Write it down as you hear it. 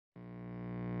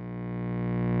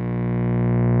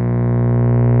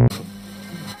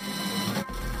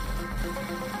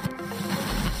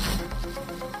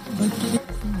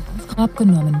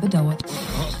Abgenommen, bedauert.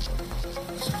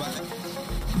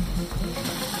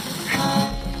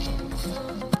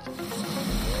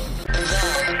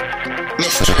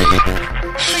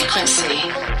 Frequency.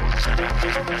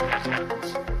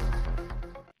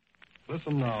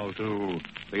 Listen now to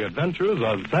The Adventures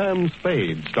of Sam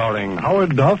Spade, starring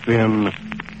Howard Duff in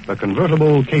The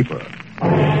Convertible Caper.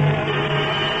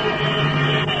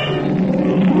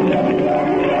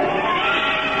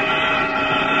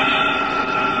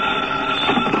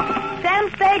 Sam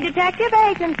Spade Detective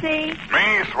Agency.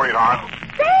 Me, sweetheart.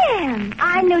 Sam,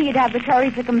 I knew you'd have the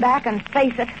courage to come back and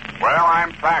face it. Well,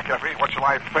 I'm back, Effie. What shall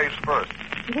I face first?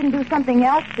 You didn't do something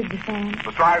else, did you, Sam?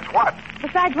 Besides what?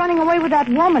 Besides running away with that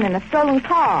woman in a stolen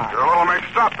car. You're a little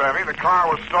mixed up, Effie. The car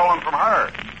was stolen from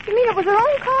her. You mean it was her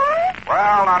own car?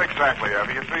 Well, not exactly,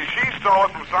 Effie. You see, she stole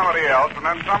it from somebody else, and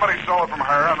then somebody stole it from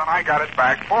her, and then I got it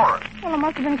back for her. Well, it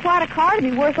must have been quite a car to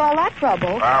be worth all that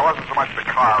trouble. It wasn't so much the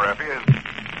car, Effie, as...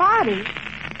 Body?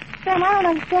 Sam, I don't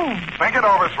understand. Think it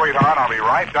over, sweetheart. I'll be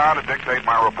right down to dictate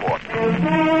my report.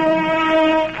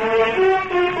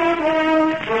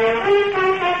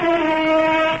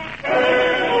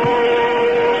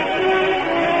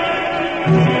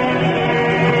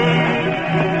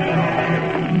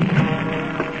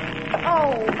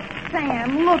 Oh,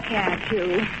 Sam, look at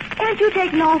you. Can't you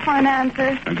take no for an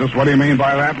answer? And just what do you mean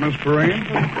by that, Miss Perrine?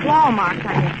 Claw marks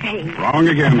on your face. Wrong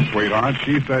again, sweetheart.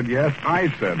 She said yes,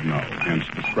 I said no. Hence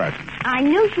the scratching. I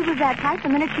knew she was that type the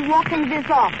minute she walked into this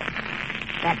office.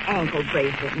 That ankle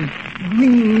bracelet and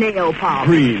green nail polish.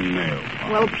 Green nail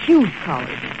polish. Well, puce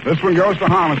colors. This one goes to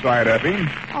homicide, Effie.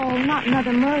 Oh, not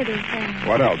another murder, Sam.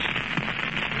 What else?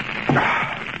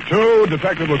 To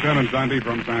Detective Lieutenant Dundee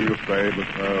from Samuel Spade with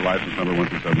license number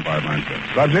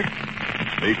 127596. Subject,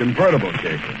 the convertible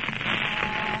caper.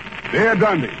 Dear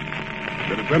Dundee,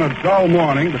 it had been a dull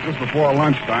morning, but just before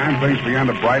lunchtime, things began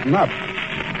to brighten up.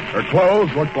 Her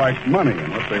clothes looked like money,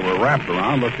 and what they were wrapped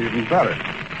around looked even better.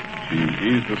 She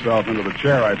eased herself into the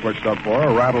chair I pushed up for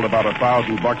her, rattled about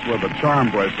 $1,000 worth of charm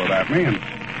bracelet at me, and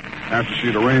after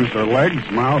she'd arranged her legs,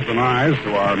 mouth, and eyes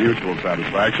to our mutual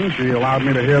satisfaction, she allowed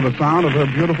me to hear the sound of her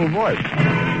beautiful voice.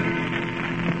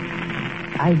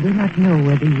 I do not know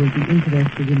whether you will be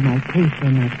interested in my case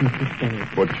or not, Mr. Spade.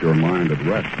 Put your mind at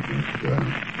rest, Miss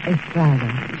Estrada. Estrada.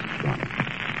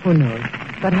 Who knows?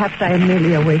 Perhaps I am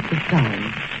merely a waste of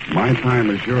time. My time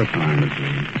is your time as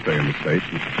we stay in the States,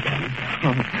 Miss Estrada.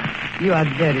 Oh, you are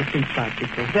very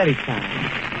simpatico, very kind.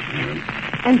 Yes.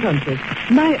 Entonces,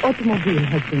 my automobile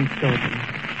has been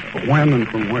stolen. When and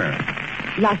from where?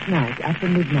 Last night, after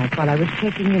midnight, while I was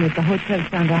checking in at the Hotel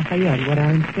San Rafael, where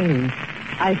I am staying,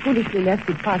 I foolishly left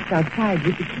it parked outside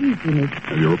with the keys in it.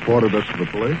 Have you reported this to the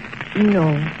police? No.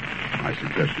 I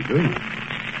suggest you do.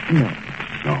 No.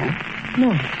 No? No.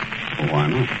 Well, why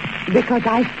not? Because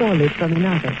I stole it from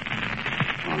another.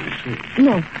 I see.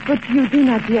 No, but you do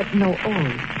not yet know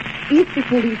all. If the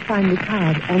police find the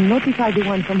car and notify the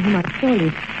one from whom I stole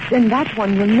it, then that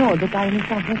one will know that I am in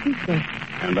San Francisco.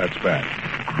 And that's bad.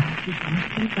 It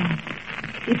must be bad.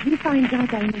 If he finds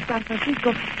out I am in San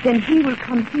Francisco, then he will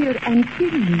come here and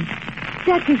kill me.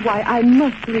 That is why I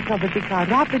must recover the car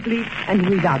rapidly and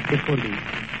without the police.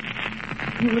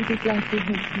 You will be glad to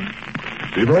help me.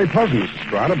 Be very pleasant, Miss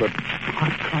Estrada, but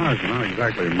hot cars are not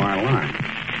exactly in my line.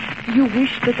 You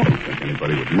wish that I... I don't think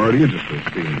anybody would murder you just for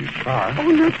stealing his car.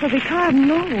 Oh, not for the car,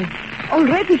 no.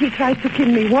 Already he tried to kill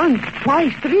me once,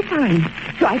 twice, 3 times.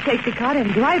 So I take the car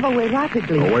and drive away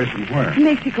rapidly. Away from where?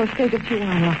 Mexico, state of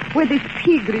Chihuahua, where this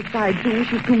pig resides who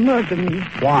wishes to murder me.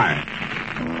 Why?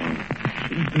 Oh,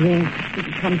 he drinks. He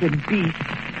becomes a beast.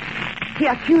 He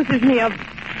accuses me of...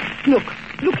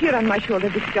 Look here on my shoulder,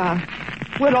 this scar.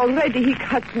 Well, already he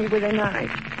cuts me with a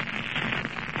knife.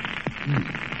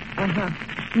 Uh-huh.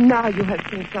 Now you have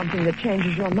seen something that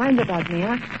changes your mind about me,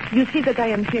 huh? You see that I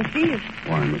am sincere.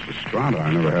 Why, Miss Estrada, I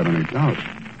never had any doubts.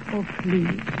 Oh,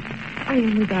 please. I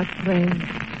am without friends.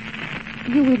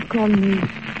 You will call me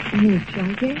Miss,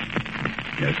 I guess?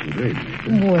 Yes, indeed.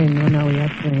 Bueno, now we are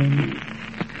friends.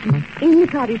 In the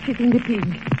car is sitting the pig.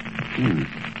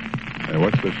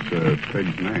 What's this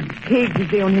pig's name? Pig is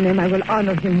the only name I will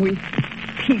honor him with.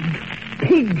 Pig.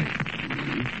 Pig.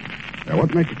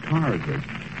 What make of car is this?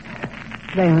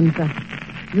 Trianza.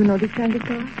 You know this kind of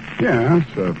car? Yeah,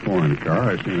 it's a foreign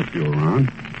car. I've seen a few around.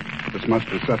 This must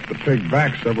have set the pig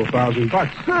back several $1,000.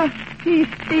 Huh, he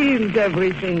steals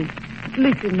everything.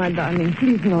 Listen, my darling,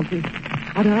 please notice.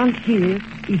 Around here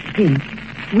is pink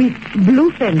with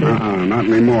blue fenders. Not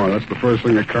anymore. That's the first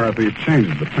thing a car thief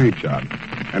changes, the paint job.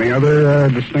 Any other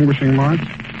distinguishing marks?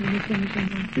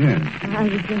 Yes. I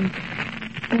would think.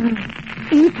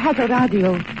 It has a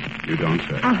radio. You don't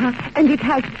say. And it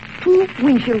has 2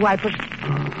 windshield wipers.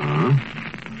 Uh-huh.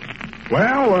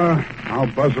 Well, I'll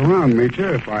buzz around, meet you.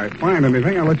 If I find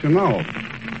anything, I'll let you know.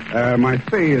 My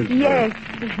fee is... Yes.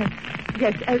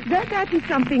 Yes, that is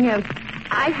something else.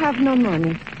 I have no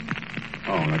money.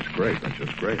 Oh, that's great. That's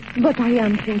just great. But I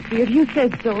am sincere. You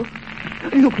said so.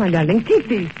 Look, my darling, take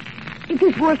this. It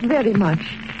is worth very much.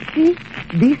 See?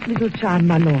 This little charm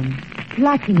malone.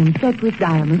 Platinum set with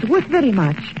diamonds. Worth very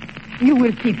much. You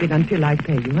will keep it until I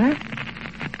pay you, eh?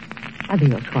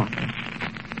 Adios, Father.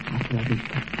 Hasta la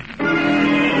vista.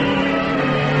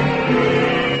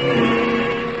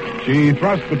 She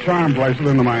thrust the charm bracelet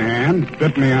into my hand,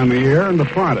 bit me on the ear, and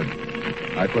departed.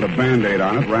 I put a Band-Aid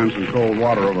on it, ran some cold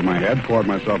water over my head, poured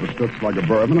myself a stiff slug of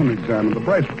bourbon, and examined the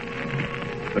bracelet.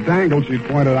 The dangle she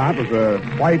pointed out was a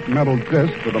white metal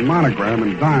disc with a monogram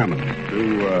in diamonds,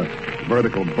 2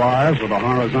 vertical bars with a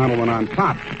horizontal one on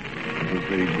top. It was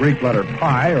the Greek letter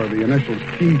pi or the initials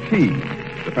TT,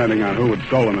 depending on who had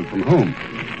stolen it from whom.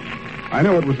 I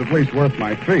knew it was at least worth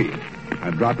my fee.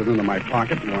 I dropped it into my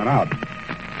pocket and went out.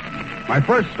 My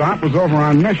first stop was over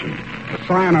on Mission. The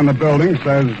sign on the building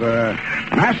says,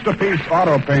 Masterpiece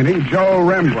Auto Painting, Joe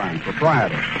Rembrandt,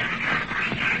 proprietor.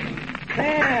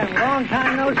 Sam, long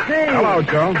time no see. Hello,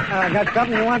 Joe. Got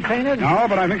something you want painted? No,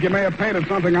 but I think you may have painted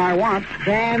something I want.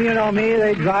 Sam, you know me.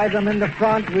 They drive them in the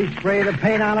front. We spray the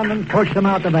paint on them and push them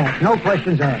out the back. No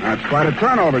questions asked. That's quite a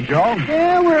turnover, Joe.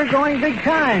 Yeah, we're going big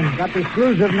time. Got the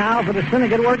exclusive now for the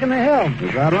syndicate work in the hill.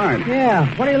 Is that right? Yeah.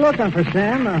 What are you looking for,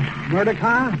 Sam? A murder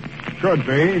car? Could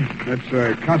be. It's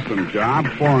a custom job,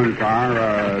 foreign car,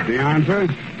 Deonza.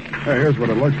 Hey, here's what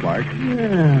it looks like.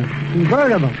 Yeah,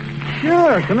 convertible.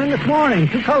 Sure, come in this morning.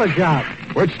 2-color job.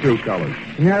 Which 2 colors?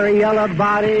 Canary yellow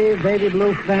body, baby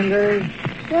blue fenders.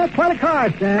 Yeah, quite a car,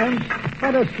 Sam.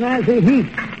 Quite a snazzy Heath.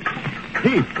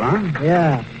 Heath, huh?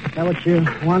 Yeah. Is that what you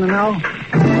want to know?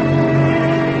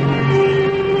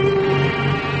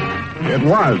 It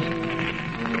was.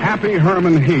 Happy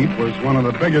Herman Heath was one of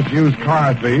the biggest used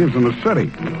car thieves in the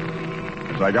city.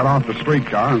 As I got off the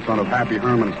streetcar in front of Happy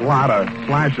Herman's lot, a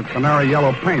flash of canary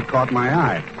yellow paint caught my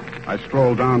eye. I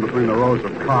strolled down between the rows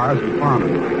of cars and found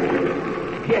it.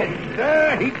 Yes,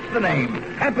 sir. Heath's the name.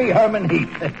 Happy Herman Heath.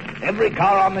 Every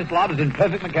car on this lot is in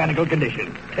perfect mechanical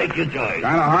condition. Take your choice.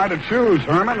 Kind of hard to choose,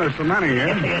 Herman. There's so many here.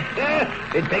 Yes, sir.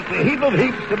 It takes a heap of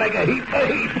Heaths to make a heap of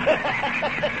Heath.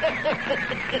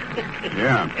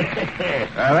 Yeah.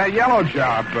 That yellow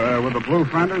job with the blue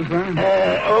fenders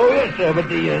there? Oh, yes, sir, but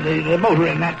the motor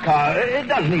in that car, it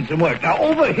does need some work. Now,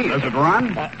 over here... Does it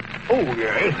run? Oh,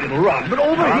 yes, it'll run, but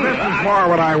over here... This is more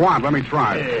what I want. Let me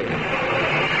try.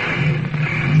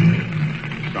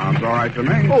 Sounds all right to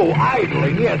me. Oh,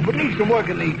 idling, yes, but needs some work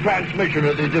in the transmission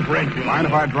of the differential. Mind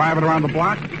if I drive it around the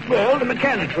block? Well, the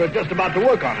mechanics are just about to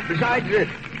work on it. Besides,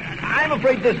 I'm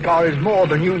afraid this car is more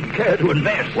than you care to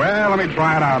invest. Well, let me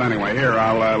try it out anyway. Here,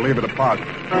 I'll leave a deposit.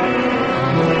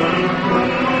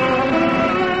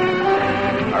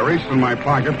 I reached in my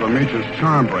pocket for Meech's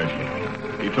charm bracelet.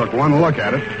 He took one look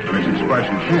at it, and his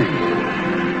expression changed.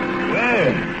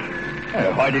 Well,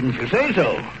 why didn't you say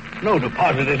so? No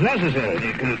deposit is necessary.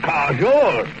 The car's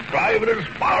yours. Drive it as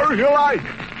far as you like.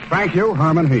 Thank you,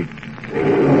 Herman Heath.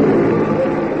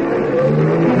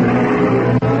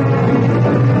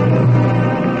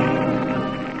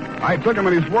 I took him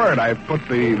at his word. I put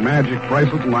the magic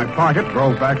bracelet in my pocket,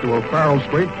 drove back to O'Farrell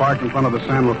Street, parked in front of the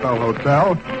San Rafael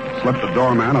Hotel, slipped the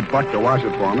doorman a buck to wash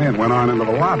it for me, and went on into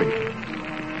the lobby.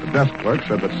 The desk clerk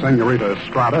said that Senorita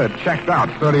Estrada had checked out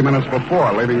 30 minutes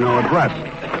before, leaving no address.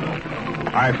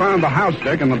 I found the house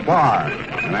dick in the bar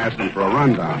and asked him for a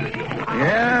rundown.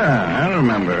 Yeah, I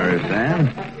remember her, Sam.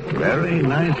 Very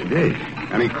nice dish.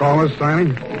 Any callers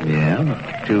signing?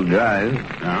 Yeah, 2 guys.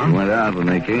 Yeah? Who went out when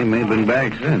they came, ain't been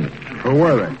back since. Who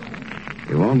were they?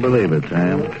 You won't believe it,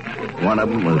 Sam. One of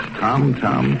them was Tom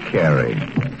Carey.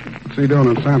 What's he doing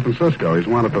in San Francisco? He's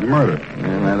wanted for murder.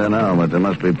 And I don't know, but there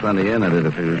must be plenty in it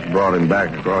if he brought him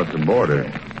back across the border.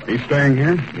 He's staying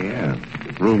here? Yeah,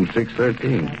 room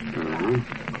 613.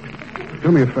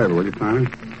 Do me a favor, will you, Tommy?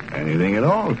 Anything at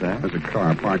all, Sam. There's a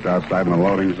car parked outside in the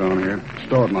loading zone here.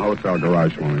 Stow it in the hotel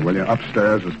garage for me, will you?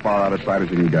 Upstairs, as far out of sight as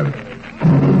you can get it.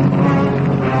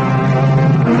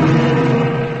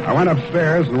 I went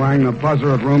upstairs and rang the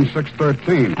buzzer at room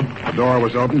 613. The door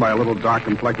was opened by a little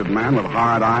dark-complected man with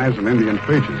hard eyes and Indian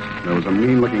features. There was a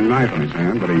mean-looking knife in his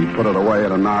hand, but he put it away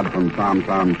at a nod from Tom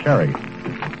Carey.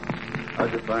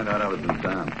 How'd you find out I was in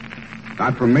town?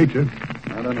 Not from Meecha.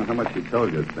 I don't know how much she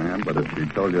told you, Sam, but if she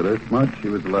told you this much, she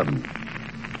was 11.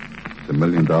 It's $1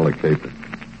 million caper.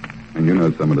 And you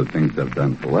know some of the things I've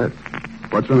done for less.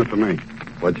 What's in it for me?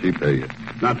 What'd she pay you?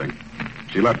 Nothing.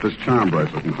 She left this charm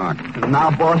bracelet in Hock.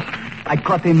 Now, boss, I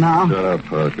caught him now. Shut up,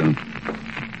 Parker.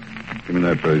 Give me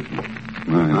that bracelet.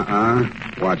 Mine.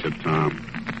 Watch it, Tom.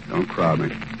 Don't crowd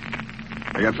me.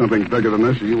 I got something bigger than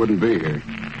this or you wouldn't be here.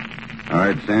 All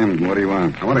right, Sam, what do you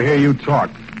want? I want to hear you talk.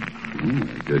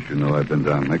 I guess you know I've been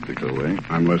down Mexico way.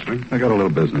 I'm listening. I got a little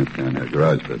business down there,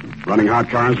 garage business. Running hot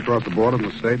cars across the border from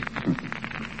the States?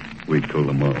 We cool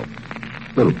them all.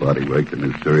 Little body work and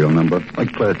his serial number,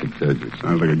 like plastic surgery.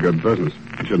 Sounds like a good business.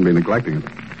 You shouldn't be neglecting it.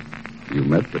 You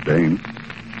met the dame.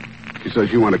 She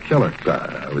says you want to kill her.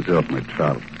 I was off my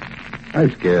trout. I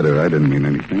scared her. I didn't mean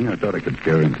anything. I thought I could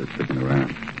scare her into sticking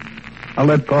around. I'll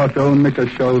let Parker nick her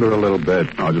shoulder a little bit.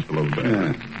 Oh, just a little bit.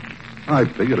 Yeah. I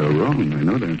figured her wrong. I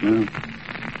know that now.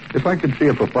 If I could see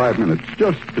her for 5 minutes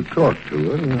just to talk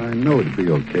to her, I know it'd be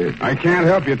okay. I can't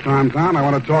help you, Tom. I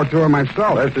want to talk to her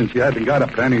myself. Listen, she hasn't got a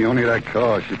penny, only that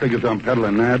car. She figures I'm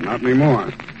peddling that. Not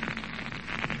anymore.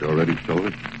 She already stole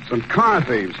it? Some car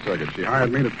thieves took it. She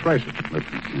hired me to trace it.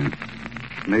 Listen, Sam.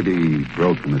 Maybe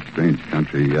broke in a strange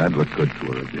country. I'd look good to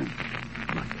her again.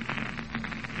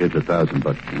 Here's $1,000,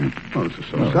 Sam. Oh, this is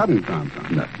so sudden, Tom.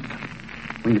 Nothing.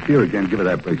 When you see her again, give her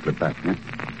that bracelet back, huh?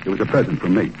 It was a present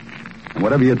from me. And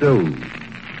whatever you do,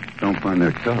 don't find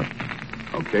that car.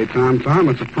 Okay, Tom,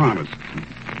 it's a promise.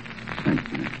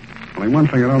 Thanks, man. Only one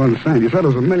thing I don't understand. You said it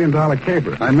was $1 million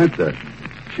caper. I meant that.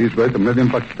 She's worth $1 million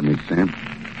to me, Sam.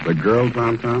 The girl,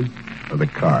 Tom, or the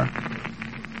car?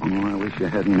 Oh, I wish you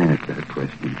hadn't asked that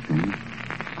question, Sam.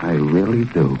 I really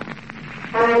do.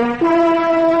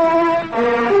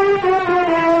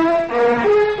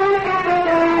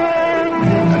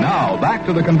 And now, back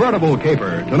to the convertible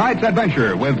caper. Tonight's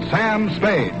adventure with Sam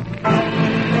Spade.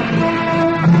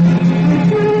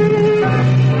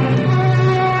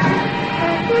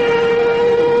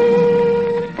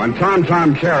 When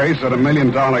Tom Carey said $1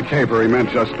 million caper, he meant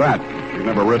just that. He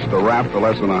never risked a rap for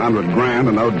less than $100,000,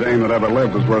 and no dame that ever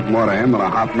lived was worth more to him than a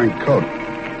hot mink coat.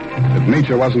 If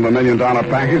Nietzsche wasn't the $1 million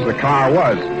package, the car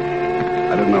was.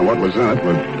 I didn't know what was in it.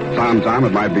 With Tom,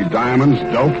 it might be diamonds,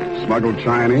 dope, smuggled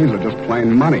Chinese, or just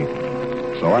plain money.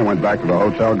 So I went back to the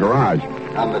hotel garage.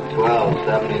 Number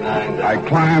 1279. I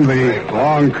climbed the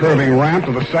long, curving ramp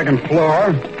to the second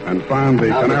floor and found the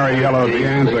canary yellow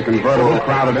Dianza convertible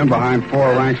crowded in behind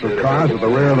 4 ranks of cars at the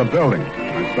rear of the building.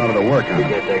 I started to work on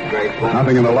it.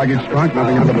 Nothing in the luggage trunk,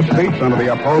 nothing under the seats, under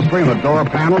the upholstery, and the door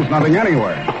panels, nothing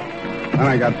anywhere. Then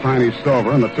I got Tiny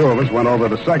Stover, and the two of us went over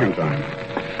the second time.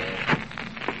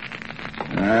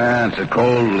 It's a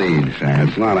cold lead, Sam.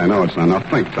 It's not, I know it's not. Now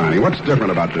think, Tiny, what's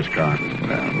different about this car?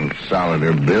 Well,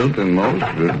 solider built than most.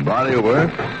 Good body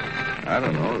work. I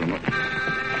don't know.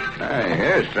 Hey,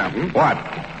 here's something. What?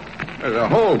 There's a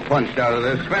hole punched out of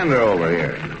this fender over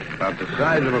here. About the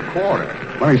size of a quarter.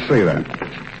 Let me see that.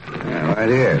 Yeah, right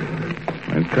here.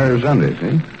 It curves under,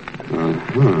 see?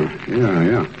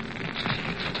 Yeah.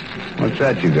 What's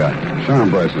that you got? Charm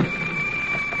bracelet.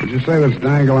 Did you say this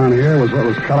dangle on here was what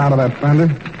was cut out of that fender?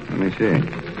 Let me see.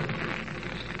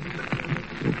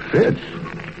 It fits.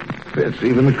 Fits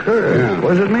even the curve. Yeah. What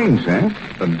does it mean, Sam?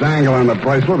 The dangle on the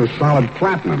bracelet is solid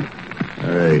platinum.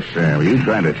 Hey, Sam, are you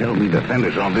trying to tell me the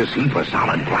fenders on this heap are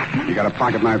solid platinum? You got a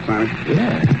pocket knife, Tiny?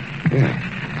 Yeah.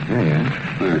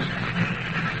 Thanks.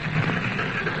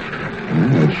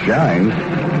 It shines.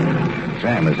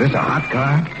 Sam, is this a hot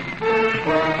car?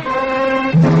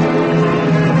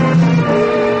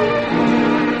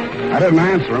 I didn't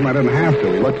answer him. I didn't have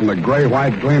to. He looked from the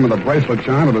gray-white gleam of the bracelet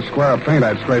shine to the square of paint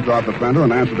I'd scraped off the fender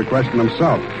and answered the question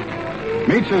himself.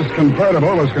 Meech's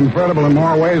convertible was convertible in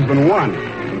more ways than one.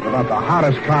 It was about the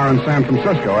hottest car in San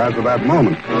Francisco as of that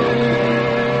moment.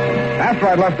 After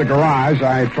I'd left the garage,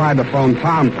 I tried to phone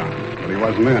Tom, but he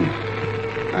wasn't in.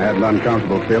 I had an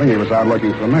uncomfortable feeling he was out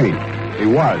looking for me. He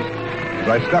was. As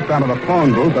I stepped out of the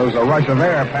phone booth, there was a rush of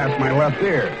air past my left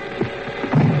ear.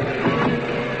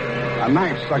 A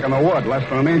knife stuck in the wood less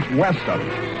than an inch west of him.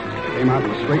 I came out in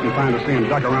the street and found to see him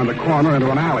duck around the corner into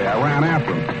an alley. I ran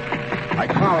after him. I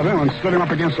collared him and stood him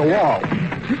up against the wall.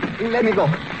 Let me go.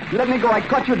 I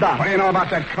cut you down. What do you know about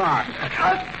that car?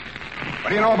 What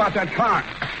do you know about that car?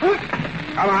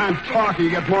 Come on, talk, and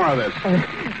you get more of this.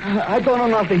 I don't know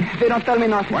nothing. They don't tell me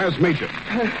nothing. Where's Meech?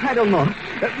 I don't know.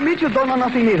 Meech don't know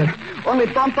nothing either. Only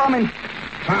Tom and...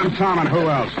 Tom and who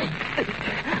else?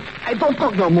 I don't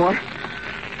talk no more.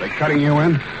 They cutting you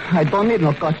in? I don't need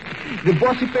no cut. The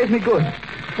boss, he pays me good.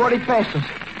 40 pesos.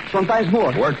 Sometimes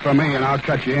more. Work for me and I'll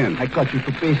cut you in. I cut you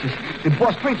to pieces. The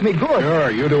boss treats me good. Sure,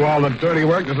 you do all the dirty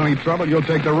work. There's any trouble, you'll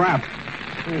take the rap.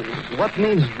 What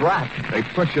means rap? They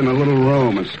put you in a little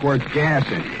room and squirt gas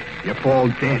in you. You fall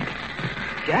dead.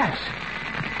 Gas?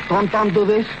 Tom do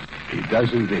this? He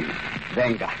does indeed.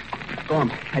 Venga.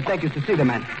 Holmes. I take you to see the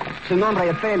man. C'est un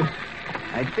hombre famous.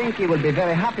 I think he will be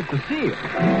very happy to see you.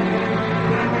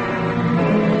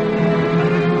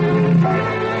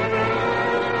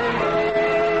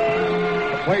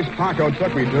 The place Paco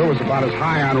took me to was about as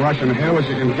high on Russian Hill as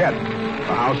you can get.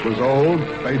 The house was old,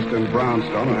 faced in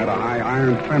brownstone, and had a high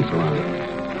iron fence around it.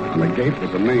 On the gate was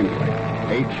a nameplate,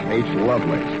 H.H.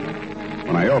 Lovelace.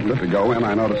 When I opened it to go in,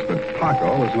 I noticed that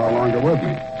Paco was no longer with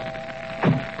me.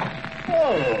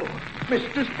 Oh,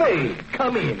 Mr. Spade,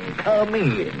 come in, come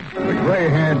in. The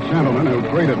gray-haired gentleman who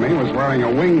greeted me was wearing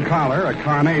a wing collar, a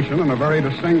carnation, and a very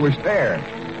distinguished air.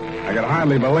 I could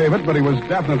hardly believe it, but he was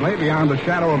definitely, beyond the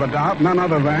shadow of a doubt, none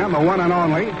other than the one and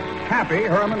only Happy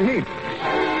Herman Heath.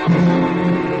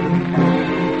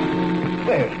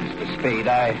 Well, Mr. Spade,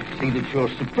 I see that you're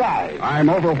surprised. I'm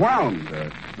overwhelmed,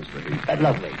 Mr. Heath.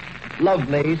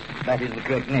 Lovelace, that is the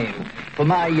correct name. For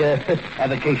my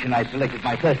avocation, I selected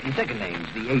my first and second names,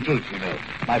 the H.H., you know.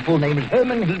 My full name is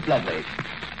Herman Heath Lovelace.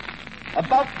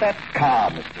 About that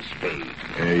car, Mr. Spade.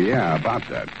 Yeah, about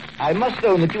that. I must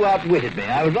own that you outwitted me.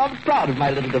 I was rather proud of my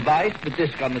little device, the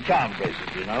disc on the charm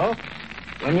bracelet, you know.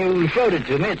 When you showed it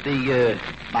to me at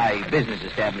my business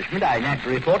establishment, I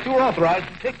naturally thought you were authorized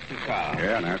to fix the car.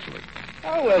 Yeah, naturally.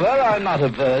 However, I'm not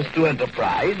averse to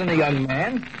enterprise in a young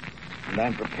man, and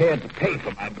I'm prepared to pay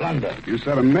for my blunder. You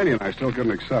said $1 million I still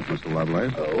couldn't accept, Mr.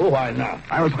 Lovelace. Oh, why not?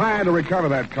 I was hired to recover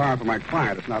that car for my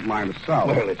client. It's not mine to sell.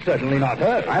 Well, it's certainly not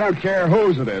hers. I don't care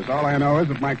whose it is. All I know is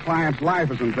that my client's life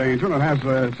is in danger, and it has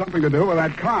something to do with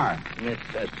that car. Miss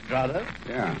Estrada?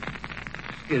 Yeah.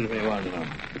 Excuse me one moment.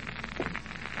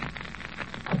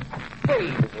 Spade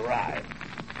has arrived.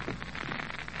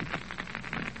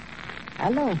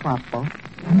 Hello, Papa.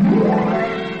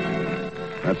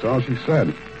 That's all she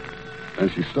said.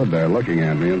 And she stood there looking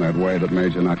at me in that way that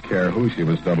made you not care who she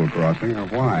was double-crossing or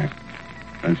why.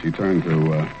 Then she turned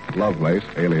to Lovelace,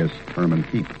 alias Herman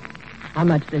Heath. How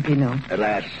much does he know?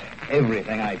 Alas,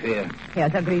 everything, I fear. He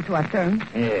has agreed to our terms?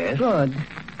 Yes. Good.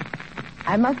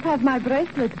 I must have my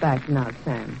bracelet back now,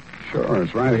 Sam. Sure,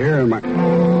 it's right here in my...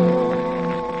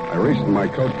 I reached in my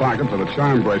coat pocket for the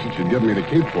charm bracelet she'd given me to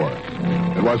keep for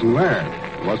her. It wasn't there.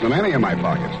 It wasn't in any of my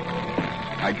pockets.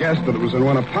 I guessed that it was in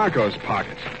one of Paco's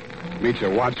pockets. Mitya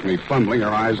watched me fumbling, her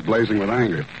eyes blazing with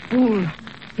anger. Fool,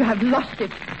 you have lost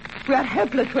it. We are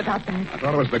helpless without that. I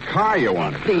thought it was the car you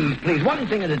wanted. Please, one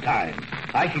thing at a time.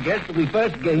 I suggest that we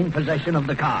first gain possession of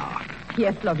the car.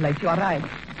 Yes, Lovelace, you are right.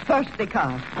 First the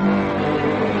car.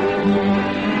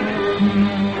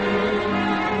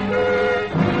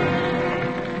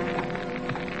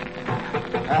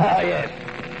 Ah, yes.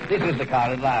 This is the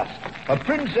car at last. A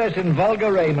princess in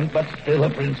vulgar raiment, but still a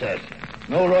princess.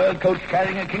 No royal coach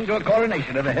carrying a king to a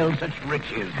coronation ever held such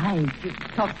riches. I just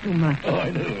talk too much. Oh, I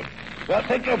know. Well,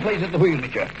 take your place at the wheel,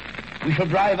 Mitchell. We shall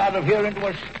drive out of here into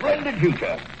a splendid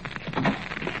future.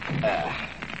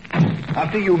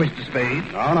 After you, Mr.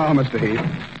 Spade. No, Mr. Heath.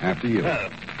 After you.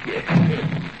 Yes.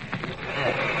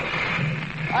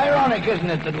 Ironic, isn't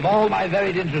it, that of all my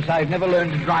varied interests, I've never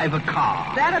learned to drive a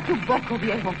car. There tu poco,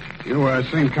 viejo. You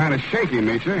seem kind of shaky,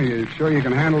 Mitya. You sure you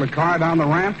can handle the car down the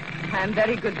ramp? I'm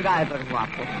very good driver,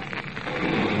 Guapo.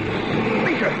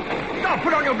 Mitchell, stop!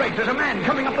 Put on your brakes. There's a man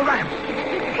coming up the ramp.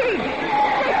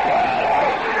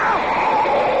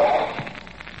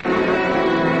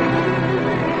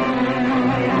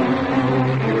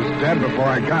 He was dead before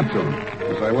I got to him.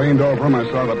 As I leaned over him, I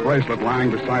saw the bracelet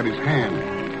lying beside his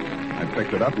hand. I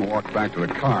picked it up and walked back to the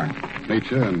car.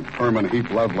 Mitya and Herman Heath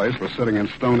Lovelace were sitting in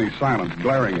stony silence,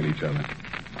 glaring at each other.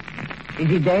 Is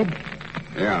he dead?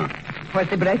 Yeah. Was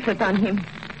the bracelet on him?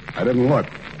 I didn't look.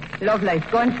 Lovelace,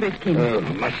 go and frisk him.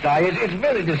 Must I? It's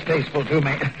very distasteful to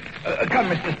me. Come,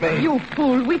 Mr. Spade. You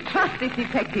fool. We trust this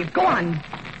detective. Go on.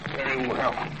 Very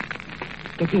well.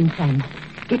 Get in, Sam.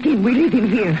 Get in. We leave him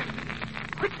here.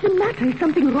 What's the matter? Is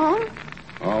something wrong?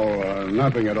 Oh,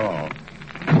 nothing at all.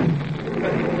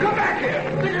 Come back here!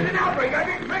 This is an outbreak! I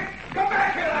mean, come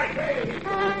back here, I say!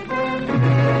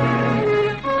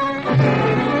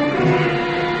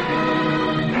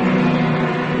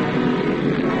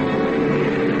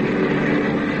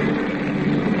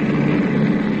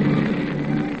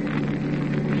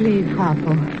 Please,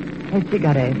 Guapo. A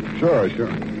cigarette. Sure.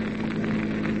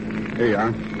 Here you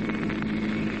are.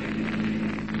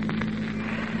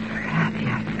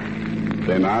 Gracias.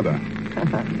 De nada.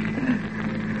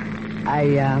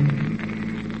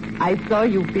 I saw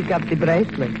you pick up the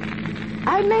bracelet.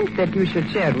 I meant that you should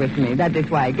share with me. That is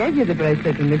why I gave you the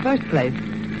bracelet in the first place.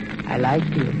 I liked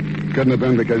you. Couldn't have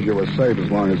been because you were safe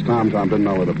as long as Tom didn't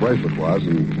know where the bracelet was,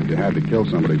 and if you had to kill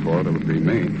somebody for it, it would be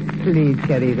me. Please,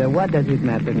 querida, what does it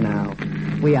matter now?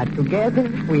 We are together,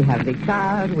 we have the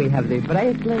car, we have the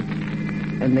bracelet,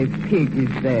 and the pig is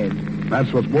dead.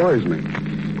 That's what worries me.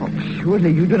 Oh,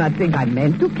 surely you do not think I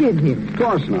meant to kill him. Of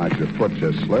course not. Your foot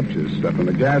just slipped. You stepped on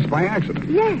the gas by accident.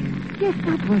 Yes,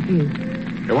 that was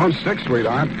it. It won't stick,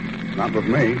 sweetheart. Not with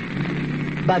me.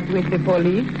 But with the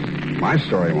police? My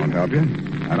story won't help you.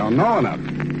 I don't know enough.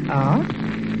 Oh?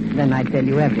 Then I tell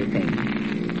you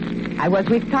everything. I was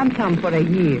with Tom for a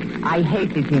year. I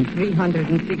hated him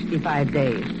 365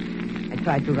 days. I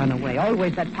tried to run away.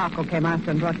 Always that Paco came after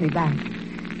and brought me back.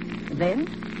 Then,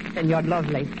 Senor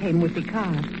Lovelace came with the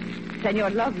car.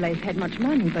 Senor Lovelace had much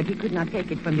money, but he could not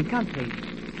take it from the country.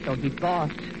 So he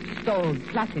stole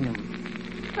platinum.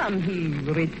 Some he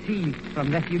received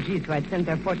from refugees who had sent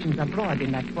their fortunes abroad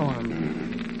in that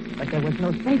form. But there was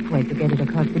no safe way to get it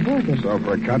across the border. So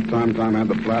for a cut, Tom had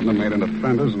the platinum made into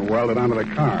fenders and welded onto the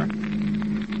car.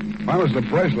 Why was the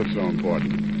bracelet so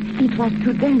important? It was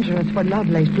too dangerous for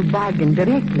Lovelace to bargain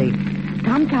directly.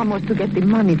 Tom was to get the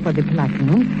money for the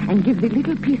platinum and give the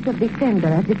little piece of the fender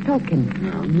as a token.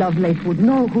 Yeah. Lovelace would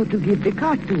know who to give the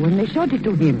car to when they showed it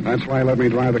to him. That's why he let me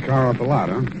drive the car off the lot,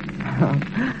 huh?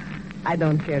 I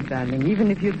don't care, darling, even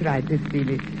if you tried to steal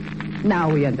it. Now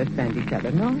we understand each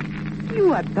other, no?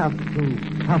 You are tough, too.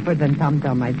 Tougher than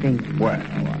Tom, I think. Well,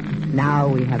 Now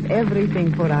we have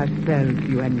everything for ourselves,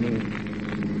 you and me.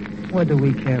 What do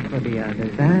we care for the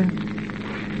others, huh?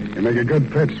 you make a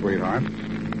good pitch, sweetheart.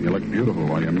 You look beautiful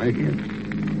while you're making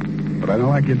it. But I don't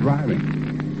like you driving.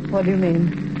 What do you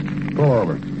mean? Pull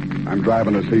over. I'm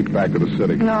driving this heap back to the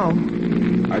city. No.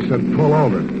 I said pull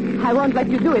over. I won't let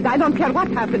you do it. I don't care what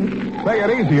happens. Take it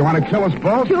easy. You want to kill us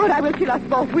both? Sure, I will kill us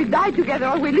both. We die together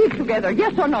or we live together.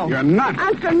 Yes or no? You're nuts.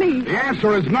 Answer me. The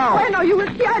answer is no. Bueno, you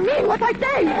will see I mean what I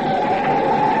say.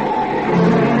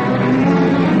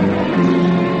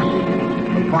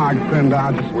 The fog thinned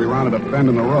out just as we rounded a bend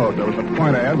in the road. There was a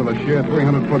point ahead with a sheer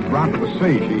 300-foot drop to the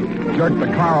sea. She jerked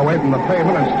the car away from the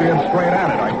pavement and steered straight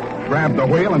at it. I grabbed the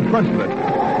wheel and twisted it.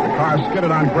 The car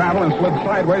skidded on gravel and slid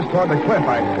sideways toward the cliff.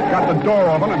 I got the door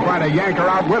open and tried to yank her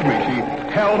out with me. She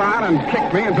held on and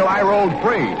kicked me until I rolled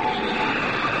free.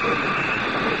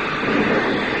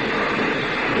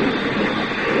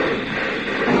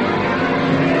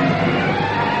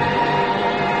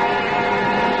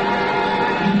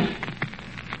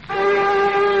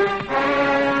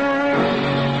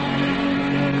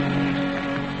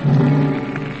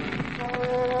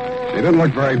 She didn't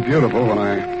look very beautiful when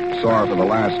I saw her for the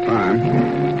last time.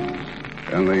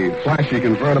 And the flashy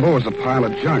convertible was a pile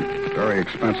of junk. Very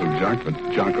expensive junk, but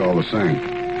junk all the same.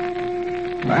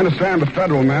 I understand the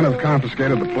federal men have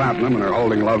confiscated the platinum and are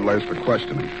holding Lovelace for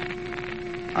questioning.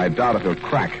 I doubt if he'll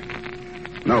crack.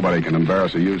 Nobody can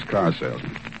embarrass a used car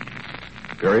salesman.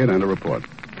 Period. End of report.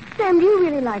 Sam, do you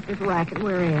really like this racket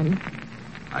we're in?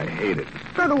 I hate it.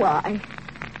 So do I.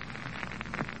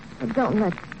 But don't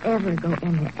let's ever go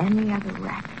into any other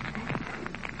racket.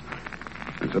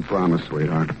 It's a promise,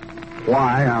 sweetheart.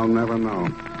 Why, I'll never know.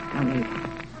 No need.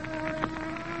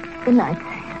 Good night.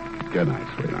 Good night,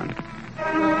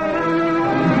 sweetheart.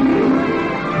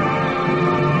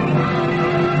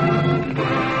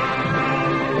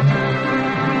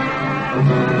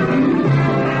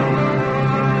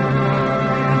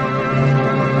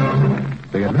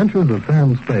 The Adventures of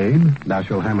Sam Spade,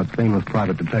 Dashiell Hammett's famous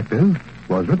private detective,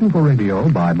 was written for radio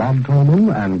by Bob Tolman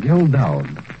and Gil Dowd,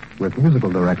 with musical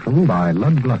direction by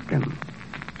Lud Gluskin.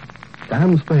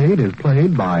 Sam Spade is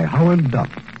played by Howard Duff.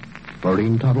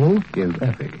 Maureen Tuttle is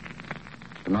Effie.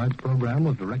 Tonight's program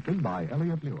was directed by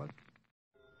Elliot Lewis.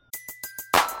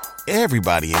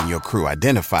 Everybody in your crew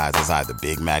identifies as either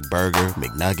Big Mac Burger,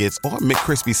 McNuggets, or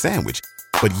McCrispy Sandwich.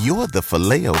 But you're the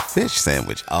Filet-O-Fish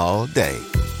Sandwich all day.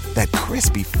 That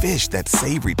crispy fish, that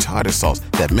savory tartar sauce,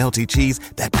 that melty cheese,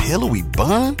 that pillowy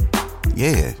bun.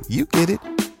 Yeah, you get it.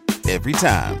 Every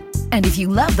time. And if you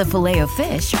love the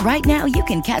Filet-O-Fish, right now you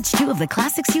can catch two of the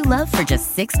classics you love for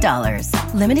just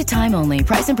 $6. Limited time only.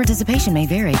 Price and participation may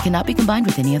vary. Cannot be combined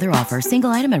with any other offer. Single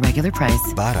item at regular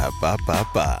price.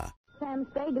 Ba-da-ba-ba-ba. Sam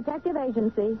Spade Detective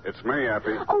Agency. It's me,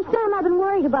 Effie. Oh, Sam, I've been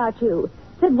worried about you.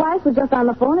 Sid Weiss was just on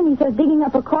the phone, and he says digging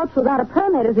up a corpse without a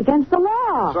permit is against the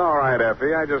law. It's all right,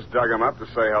 Effie. I just dug him up to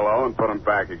say hello and put him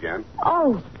back again.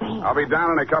 Oh, Sam. I'll be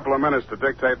down in a couple of minutes to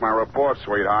dictate my report,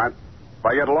 sweetheart. If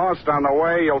I get lost on the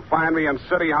way, you'll find me in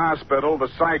City Hospital, the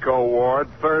psycho ward,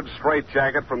 third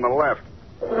straitjacket from the left.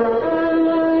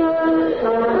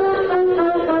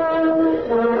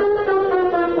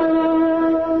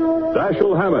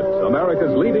 Dashiell Hammett,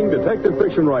 America's leading detective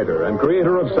fiction writer and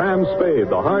creator of Sam Spade,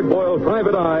 the hard-boiled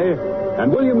private eye,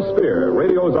 and William Spear,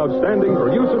 radio's outstanding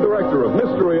producer-director of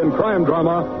mystery and crime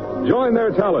drama, Join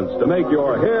their talents to make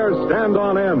your hair stand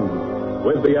on end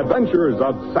with the adventures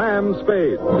of Sam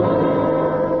Spade.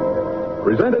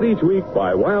 Presented each week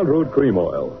by Wild Root Cream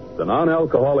Oil, the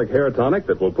non-alcoholic hair tonic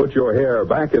that will put your hair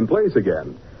back in place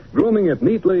again, grooming it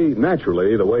neatly,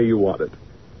 naturally, the way you want it.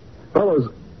 Fellas,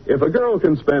 if a girl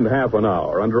can spend half an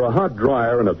hour under a hot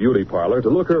dryer in a beauty parlor to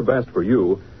look her best for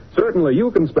you, certainly you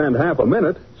can spend half a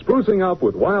minute sprucing up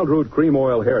with Wild Root Cream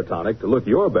Oil hair tonic to look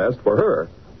your best for her.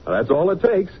 Now, that's all it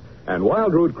takes, and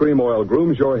Wild Root Cream Oil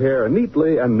grooms your hair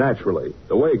neatly and naturally,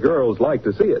 the way girls like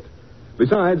to see it.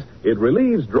 Besides, it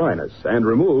relieves dryness and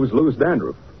removes loose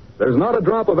dandruff. There's not a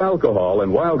drop of alcohol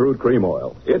in Wild Root Cream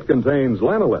Oil. It contains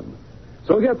lanolin.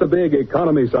 So get the big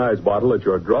economy-size bottle at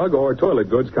your drug or toilet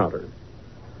goods counter.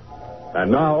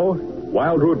 And now,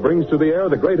 Wild Root brings to the air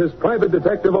the greatest private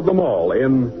detective of them all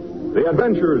in The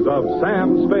Adventures of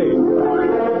Sam Spade.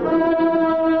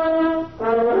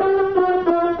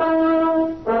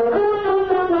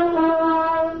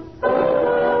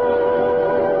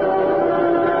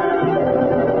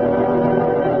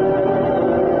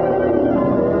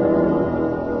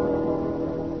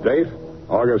 Date,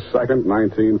 August 2nd,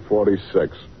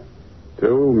 1946. To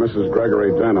Mrs.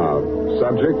 Gregory Denov.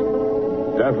 Subject,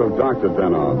 death of Dr.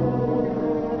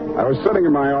 Denov. I was sitting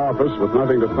in my office with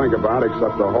nothing to think about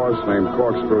except a horse named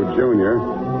Corkscrew Jr.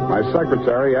 My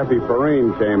secretary, Effie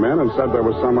Perrine, came in and said there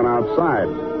was someone outside.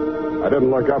 I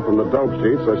didn't look up from the dope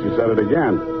sheet, so she said it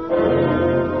again.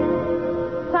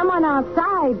 Someone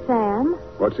outside, Sam.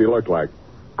 What's he look like?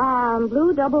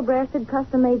 Blue double-breasted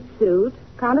custom-made suit,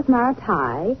 Countess Mara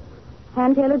tie,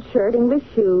 hand-tailored shirt, English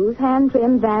shoes,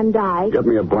 hand-trimmed Van Dyke. Get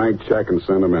me a blank check and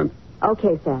send him in.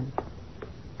 Okay, Sam.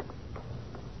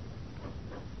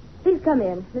 Please come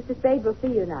in. Mr. Spade will see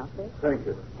you now, sir. Thank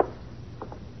you.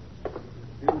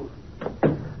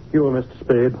 You are Mr.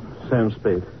 Spade, Sam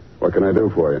Spade. What can I do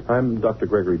for you? I'm Dr.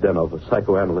 Gregory Denov, a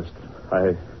psychoanalyst.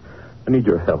 I need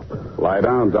your help. Lie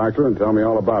down, doctor, and tell me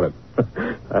all about it.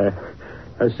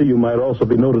 I see you might also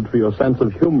be noted for your sense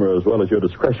of humor as well as your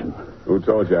discretion. Who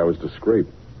told you I was discreet?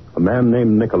 A man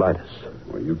named Nicolaitis.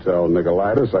 Well, you tell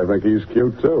Nicolaitis I think he's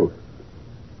cute, too.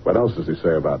 What else does he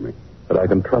say about me? That I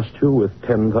can trust you with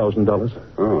 $10,000.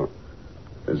 Oh.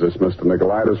 Is this Mr.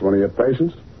 Nicolaitis one of your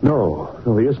patients? No,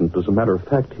 he isn't. As a matter of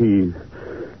fact, he's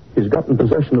gotten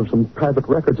possession of some private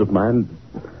records of mine.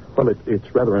 Well,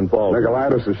 it's rather involved.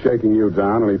 Nicolaitis is shaking you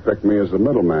down, and he picked me as the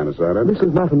middleman. Is that it? This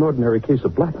is not an ordinary case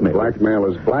of blackmail. Blackmail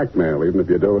is blackmail, even if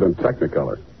you do it in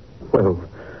Technicolor. Well,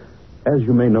 as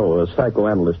you may know, a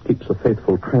psychoanalyst keeps a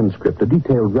faithful transcript, a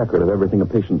detailed record of everything a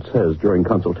patient says during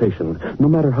consultation, no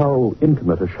matter how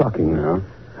intimate or shocking. Yeah?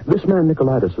 This man,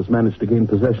 Nicolaitis, has managed to gain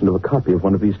possession of a copy of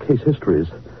one of these case histories.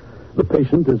 The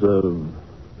patient is a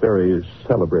very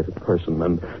celebrated person,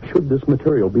 and should this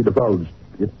material be divulged,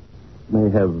 it may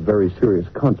have very serious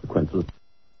consequences.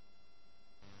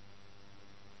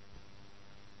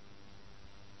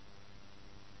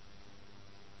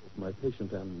 My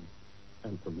patient and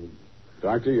for me.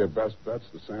 Doctor, your best bet's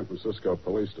the San Francisco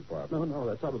Police Department. No,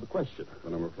 that's out of the question.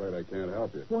 Then I'm afraid I can't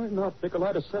help you. Why not?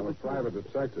 Nicolaitis I'm a private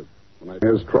detective. When I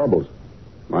his troubles,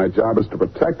 my job is to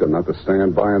protect him, not to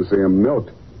stand by and see him milked.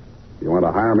 If you want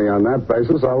to hire me on that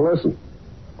basis, I'll listen.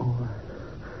 Oh,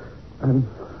 I'm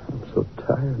so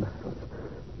tired.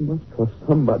 I must trust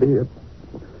somebody.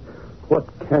 What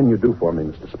can you do for me,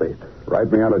 Mr. Spade?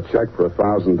 Write me out a check for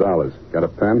 $1,000. Got a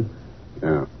pen?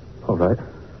 Yeah. All right.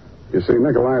 You see,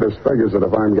 Nicolaitis figures that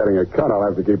if I'm getting a cut, I'll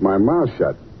have to keep my mouth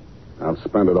shut. I'll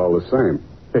spend it all the same.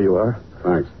 Here you are.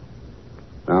 Thanks.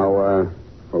 Now,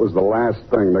 what was the last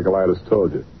thing Nicolaitis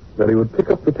told you? That he would pick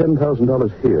up the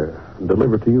 $10,000 here and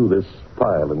deliver to you this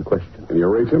file in question. Can you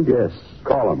reach him? Yes.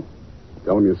 Call him.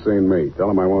 Tell him you've seen me. Tell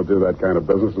him I won't do that kind of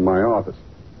business in my office.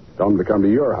 Tell him to come to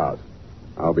your house.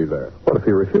 I'll be there. What if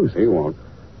he refuses? He won't.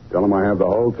 Tell him I have the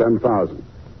whole 10,000.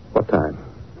 What time?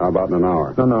 How about in an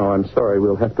hour? No, I'm sorry.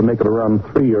 We'll have to make it around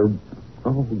 3 or...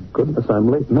 Oh, goodness, I'm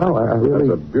late now. I really...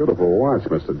 That's a beautiful watch,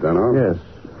 Mr. Denov. Yes.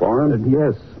 Foreign?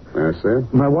 Yes. May I see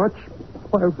it? My watch?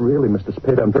 Why, really, Mr.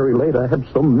 Spade, I'm very late. I have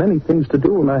so many things to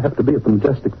do, and I have to be at the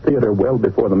Majestic Theater well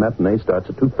before the matinee starts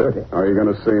at 2:30. How are you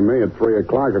going to see me at 3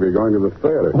 o'clock if you're going to the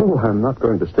theater? Oh, I'm not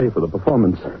going to stay for the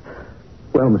performance.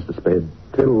 Well, Mr. Spade,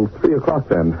 till 3 o'clock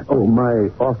then. Oh, my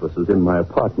office is in my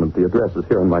apartment. The address is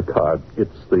here on my card.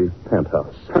 It's the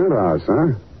penthouse. Penthouse,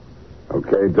 huh?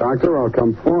 Okay, doctor, I'll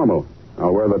come formal.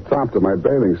 I'll wear the top to my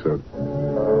bathing suit.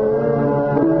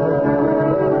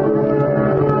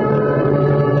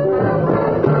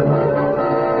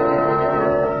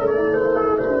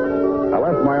 I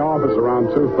left my office around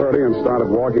 2:30 and started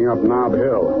walking up Nob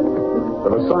Hill. The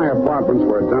Versailles Apartments,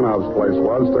 where Denov's place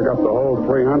was, took up the whole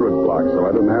 300 block, so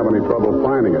I didn't have any trouble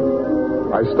finding it.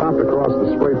 I stopped across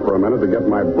the street for a minute to get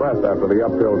my breath after the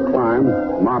uphill climb,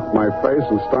 mopped my face,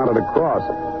 and started across.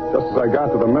 Just as I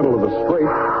got to the middle of the street...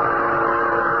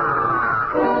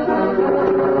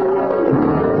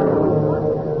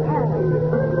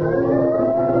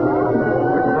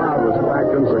 The crowd was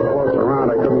packed in so close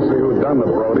around I couldn't see who'd done the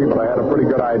Brody, but I had a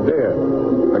pretty good idea.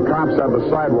 The cops had the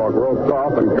sidewalk roped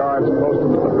off and guards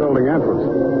posted at the building entrance.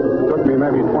 It took me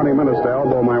maybe 20 minutes to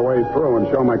elbow my way through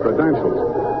and show my credentials.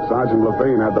 Sergeant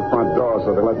Levine had the front door,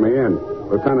 so they let me in.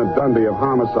 Lieutenant Dundee of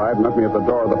Homicide met me at the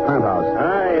door of the penthouse.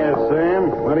 Hiya,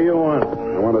 Sam. What do you want?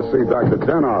 I want to see Dr.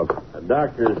 Denov. The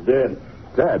doctor's dead.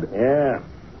 Dead? Yeah.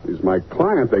 He's my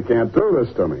client. They can't do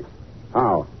this to me.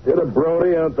 How? Hit a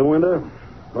Brody out the window.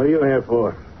 What are you here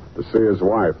for? To see his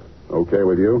wife. Okay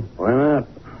with you? Why not?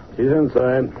 She's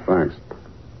inside. Thanks.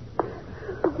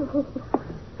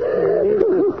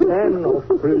 Daniel,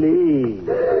 please.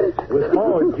 With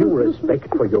all due respect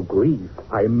for your grief,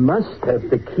 I must have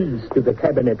the keys to the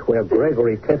cabinet where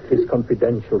Gregory kept his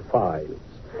confidential files.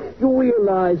 You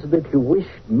realize that you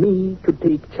wished me to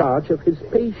take charge of his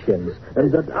patients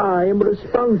and that I am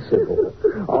responsible.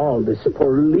 All this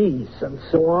police and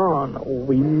so on.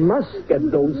 We must get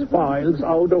those files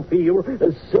out of here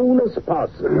as soon as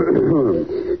possible.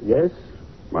 Yes?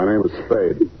 My name is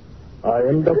Spade. I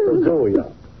am Dr.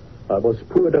 Zoya. I was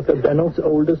poor Dr. Denov's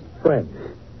oldest friend.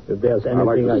 If there's anything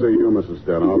I'd like to see you, Mrs.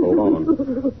 Denov,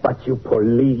 alone. But you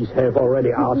police have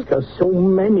already asked her so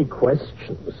many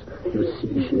questions. You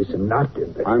see, she's not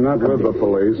in the... I'm not with the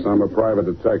police. I'm a private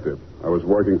detective. I was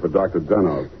working for Dr.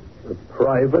 Denov. A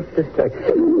private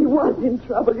detective? He was in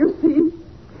trouble, you see.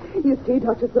 You see,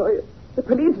 Dr. Sawyer, the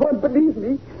police won't believe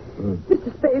me.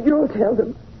 Mr. Spade, you'll tell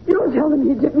them. You'll tell them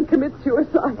he didn't commit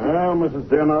suicide. Well, Mrs.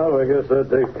 Denov, I guess that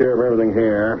takes care of everything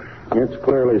here. It's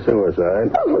clearly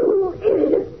suicide. Oh,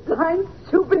 idiot. Blind,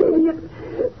 stupid idiot.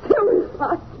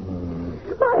 Suicide.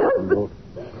 My husband.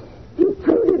 He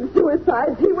treated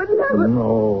suicide. He would never...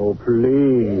 No,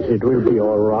 please. It will be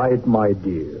all right, my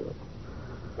dear.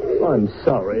 I'm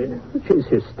sorry. She's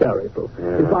hysterical.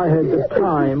 Yeah. If I had the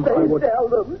time, I would... Tell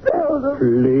them.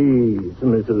 Please,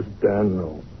 Mrs.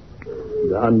 Daniel.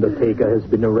 The undertaker has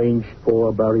been arranged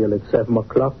for burial at 7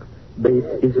 o'clock, Beit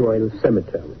Israel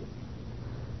Cemetery.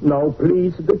 Now,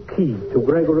 please, the key to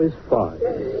Gregory's file.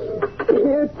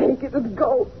 Here, take it and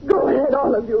go. Go ahead,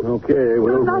 all of you. Okay,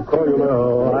 we'll call you later.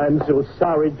 Oh, I'm so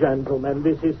sorry, gentlemen.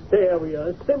 This hysteria,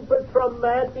 a simple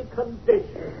traumatic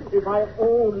condition. If I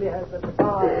only had the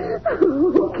time.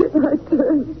 Who can I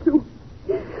turn to?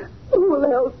 Who will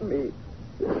help me?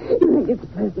 You think it's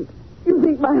pleasant? You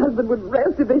think my husband would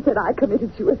rest if they said I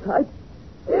committed suicide?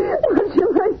 What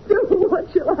shall I do?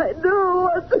 What shall I do?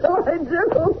 What shall I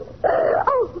do?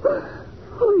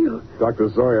 Oh, you... Dr.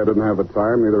 Zoya didn't have the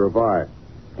time, neither have I.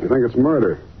 You think it's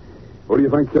murder? Who do you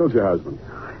think killed your husband?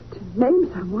 To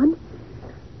name someone?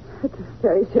 That's a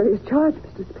very serious charge,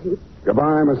 Mr. Spade.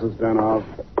 Goodbye, Mrs. Denov.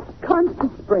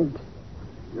 Constance Brent.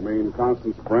 You mean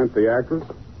Constance Brent, the actress?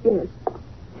 Yes.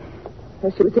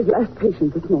 She was his last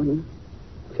patient this morning.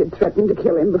 She had threatened to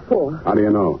kill him before. How do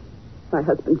you know? My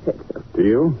husband said so. To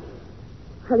you?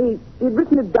 Well, he'd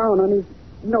written it down on his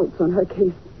notes on her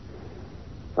case.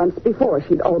 Once before,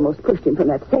 she'd almost pushed him from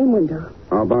that same window.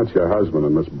 How about your husband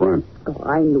and Miss Brent? Oh,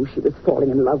 I knew she was falling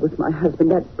in love with my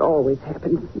husband. That always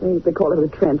happens. They call it a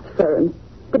transference.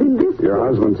 But in this Your case...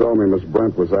 husband told me Miss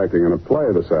Brent was acting in a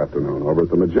play this afternoon over at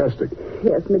the Majestic.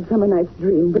 Yes, Midsummer Night's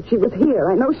Dream. But she was here.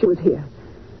 I know she was here.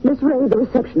 Miss Ray, the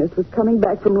receptionist, was coming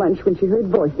back from lunch when she heard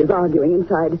voices arguing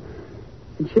inside.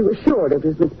 And she was sure it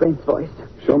was Miss Brent's voice.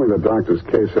 Show me the doctor's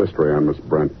case history on Miss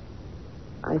Brent.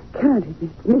 I can't.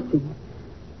 It's missing.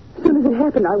 As soon as it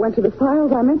happened, I went to the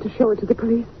files. I meant to show it to the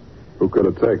police. Who could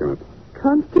have taken it?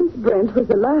 Constance Brent was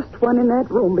the last one in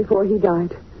that room before he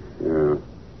died. Yeah.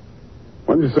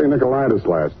 When did you see Nicolaitis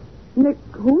last? Nick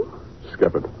who?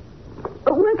 Skip it.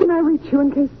 Where can I reach you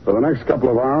in case... For the next couple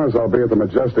of hours, I'll be at the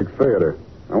Majestic Theater.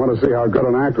 I want to see how good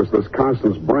an actress this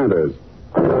Constance Brent is.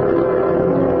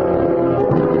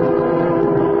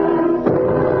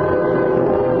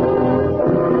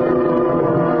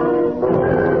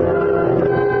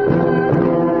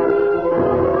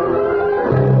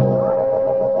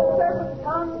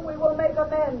 We will make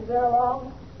amends ere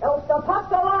long, else the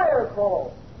pot's a liar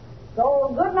call.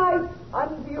 So good night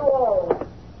unto you all.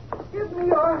 Give me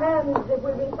your hands if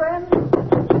we be friends.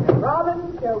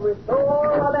 Robin shall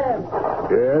restore a man.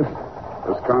 Yes?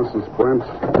 This Constance Brent's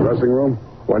dressing room?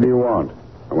 What do you want?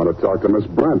 I want to talk to Miss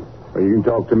Brent. Well, you can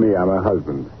talk to me. I'm her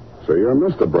husband. So you're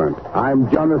Mr. Brent. I'm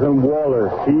Jonathan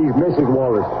Wallace. She's Mrs.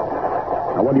 Wallace.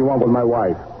 Now, what do you want with my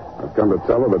wife? I've come to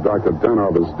tell her that Dr.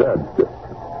 Denov is dead.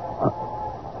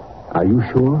 Are you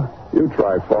sure? You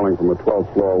try falling from a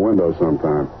 12th floor window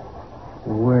sometime.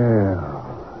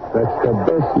 Well, that's the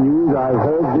best news I've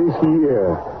heard this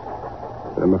year.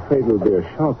 But I'm afraid it'll be a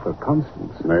shock for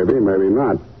Constance. Maybe, maybe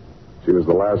not. She was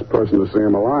the last person to see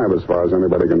him alive, as far as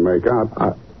anybody can make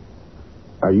out.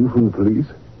 Are you from the police?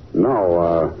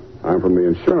 No, I'm from the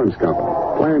insurance company.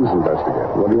 Claims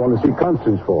investigator. What do you want to see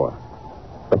Constance for?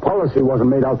 The policy wasn't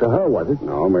made out to her, was it?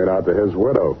 No, made out to his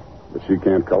widow. But she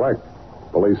can't collect.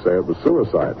 Police say it was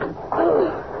suicide.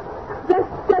 That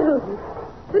settles it.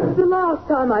 This is the last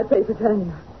time I play for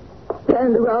Tanya.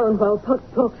 Stand around while Puck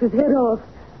talks his head off.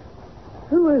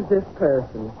 Who is this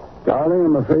person? Darling,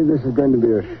 I'm afraid this is going to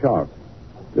be a shock.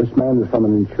 This man is from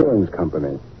an insurance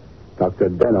company. Dr.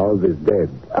 Denov is dead.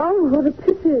 Oh, what a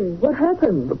pity. What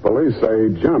happened? The police say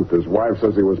he jumped. His wife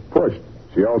says he was pushed.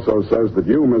 She also says that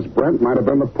you, Miss Brent, might have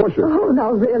been the pusher. Oh,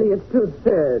 now really, it's too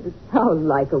absurd. It sounds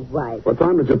like a wife. What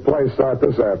time did your play start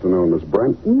this afternoon, Miss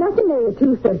Brent? Matinee at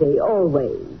 2:30,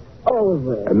 always.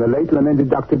 Always. And the late lamented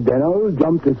Dr. Denov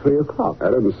jumped at 3 o'clock. I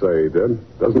didn't say he did.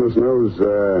 Doesn't this news,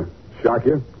 shock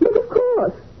you? Yes, of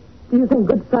course. Do you think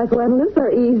good psychoanalysts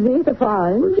are easy to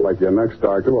find? Looks like your next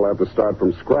doctor will have to start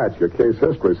from scratch. Your case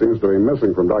history seems to be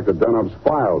missing from Dr. Denov's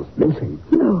files. Missing?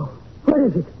 No. What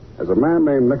is it? Has a man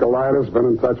named Nicolaitis been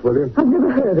in touch with you? I've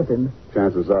never heard of him.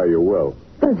 Chances are you will.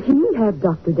 Does he have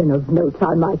Dr. Denov's notes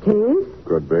on my case?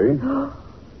 Could be.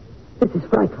 This is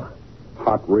frightful.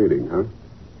 Hot reading, huh?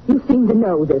 You seem to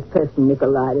know this person,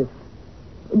 Nicolaitis.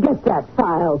 Get that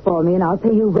file for me, and I'll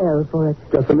pay you well for it.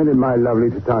 Just a minute, my lovely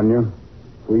Titania.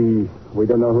 We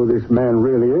don't know who this man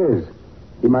really is.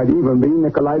 He might even be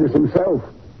Nicolaitis himself.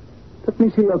 Let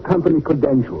me see your company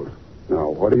credentials. Now,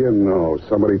 what do you know?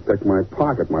 Somebody picked my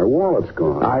pocket. My wallet's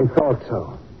gone. I thought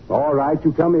so. All right,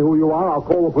 you tell me who you are. I'll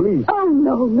call the police. Oh,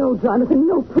 no, Jonathan,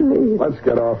 no police. Let's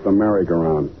get off the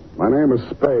merry-go-round. My name is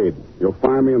Spade. You'll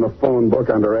find me in the phone book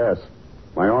under S.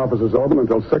 My office is open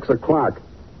until 6 o'clock.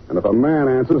 And if a man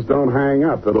answers, don't hang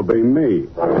up. It'll be me.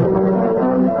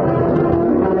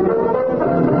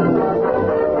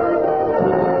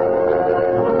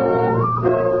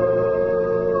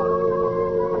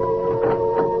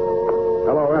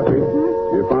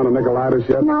 Nicolaitis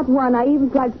yet? Not one. I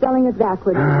even tried spelling it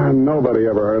backwards. Nobody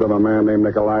ever heard of a man named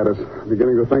Nicolaitis.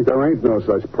 Beginning to think there ain't no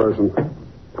such person.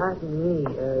 Pardon me.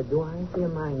 Do I hear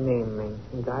my name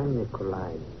mentioned? I'm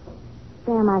Nicolaitis.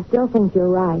 Sam, I still think you're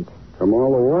right. Come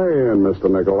all the way in, Mr.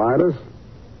 Nicolaitis.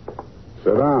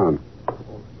 Sit down.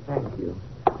 Thank you.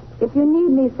 If you need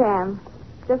me, Sam,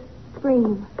 just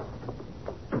scream.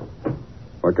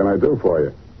 What can I do for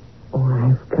you? Oh,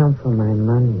 I've come for my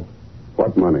money.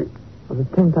 What money? For the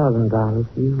 $10,000.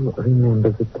 You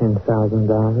remember the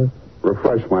 $10,000?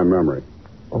 Refresh my memory.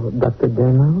 Oh, Dr.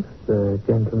 Denov, the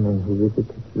gentleman who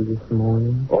visited you this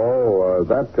morning? Oh,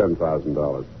 that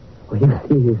 $10,000. Oh,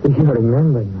 you see, you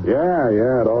remember now.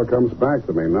 Yeah, it all comes back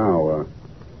to me now.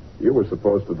 You were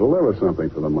supposed to deliver something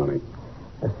for the money.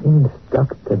 Since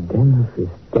Dr. Denov is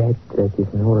dead, that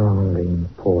is no longer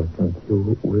important.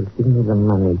 You will give me the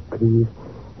money, please,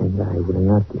 and I will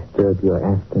not disturb your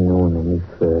afternoon any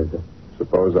further.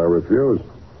 Suppose I refuse?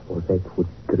 Oh, that would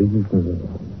grieve me.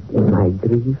 In my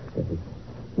grief, there is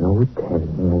no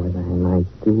telling what I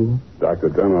might do. Dr.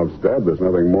 Denov's dead. There's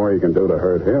nothing more you can do to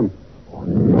hurt him. Oh,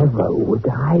 never would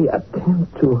I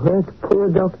attempt to hurt poor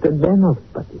Dr. Denov,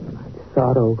 but in my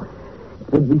sorrow,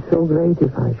 it would be so great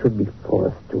if I should be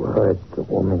forced to hurt the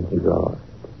woman he lost.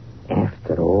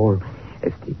 After all,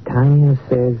 as Titania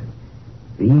says,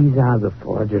 these are the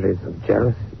forgeries of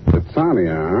jealousy.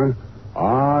 Titania, huh?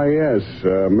 Ah, yes.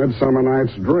 Midsummer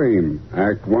Night's Dream.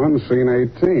 Act 1, Scene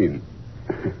 18.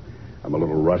 I'm a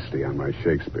little rusty on my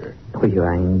Shakespeare. Oh, you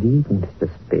are indeed, Mr.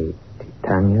 Spade.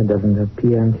 Titania doesn't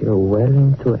appear until well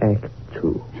into Act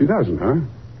 2. She doesn't, huh?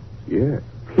 Yeah,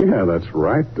 that's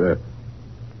right.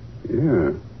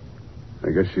 Yeah. I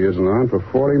guess she isn't on for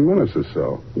 40 minutes or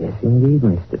so. Yes, indeed,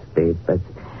 Mr. Spade, but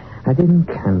I didn't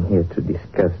come here to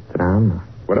discuss drama.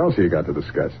 What else have you got to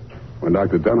discuss? When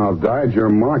Dr. Denov died, your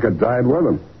market died with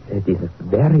him. That is a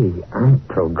very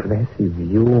unprogressive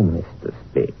view, Mr.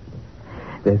 Spade.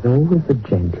 There's always a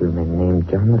gentleman named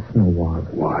Jonathan Warren.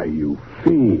 Why, you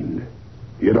fiend.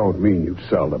 You don't mean you'd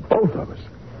sell to both of us.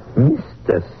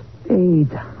 Mr.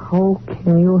 Spade, how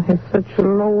can you have such a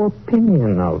low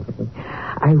opinion of me?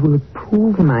 I will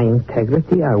prove my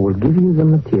integrity. I will give you the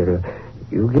material.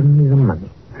 You give me the money.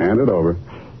 Hand it over.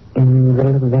 In the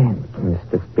Levant,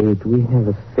 Mr. Spade, we have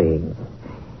a saying.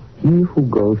 He who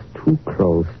goes too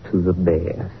close to the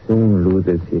bear soon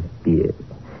loses his beard.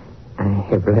 I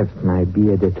have left my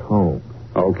beard at home.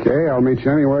 Okay, I'll meet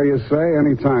you anywhere you say,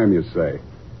 anytime you say.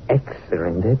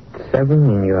 Excellent. At 7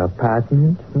 in your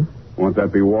apartment? Won't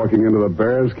that be walking into the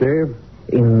bear's cave?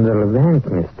 In the Levant,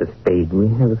 Mr. Spade, we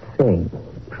have a saying.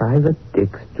 Private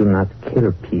dicks do not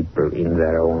kill people in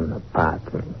their own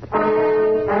apartment.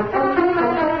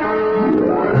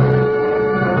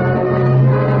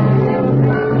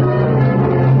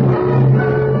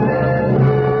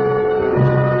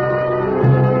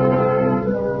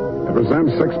 It was then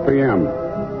 6 p.m.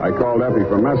 I called Effie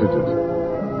for messages.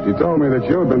 She told me that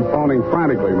you had been phoning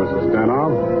frantically, Mrs.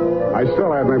 Denov. I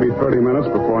still had maybe 30 minutes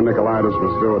before Nicolaitis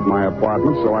was due at my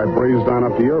apartment, so I breezed on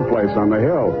up to your place on the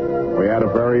hill. We had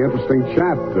a very interesting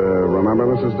chat, remember,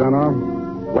 Mrs. Denov?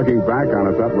 Looking back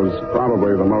on it, that was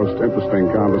probably the most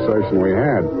interesting conversation we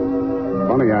had.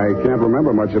 Funny, I can't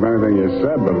remember much of anything you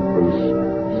said, but it was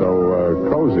so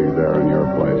cozy there in your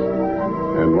place.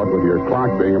 And what with your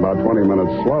clock being about 20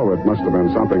 minutes slow, it must have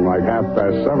been something like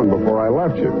 7:30 before I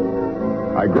left you.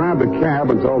 I grabbed a cab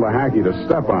and told the hacky to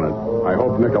step on it. I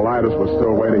hoped Nicolaitis was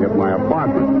still waiting at my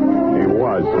apartment. He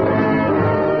was.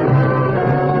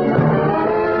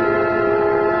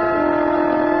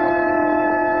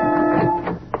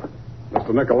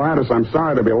 Mr. Nicolaitis, I'm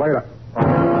sorry to be late.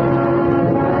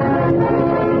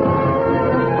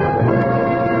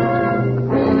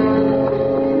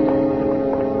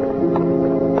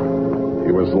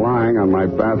 He was lying on my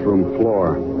bathroom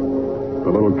floor. The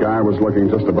little guy was looking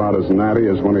just about as natty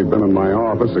as when he'd been in my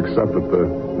office, except that the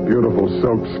beautiful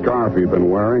silk scarf he'd been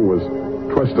wearing was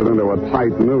twisted into a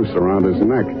tight noose around his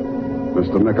neck.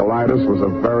 Mr. Nicolaitis was a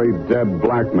very dead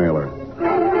blackmailer.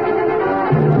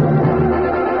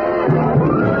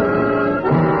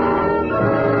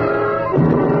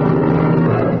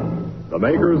 The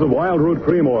makers of Wild Root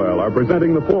Cream Oil are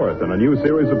presenting the fourth in a new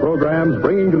series of programs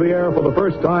bringing to the air for the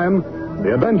first time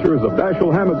the adventures of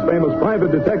Dashiell Hammett's famous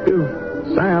private detective,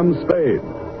 Sam Spade.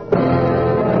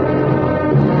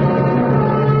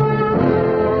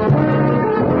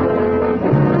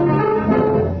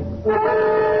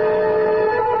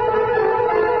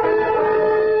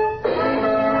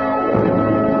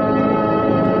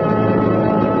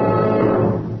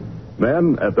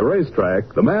 Then, at the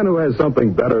racetrack, the man who has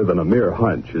something better than a mere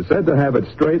hunch is said to have it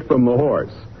straight from the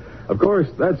horse. Of course,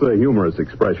 that's a humorous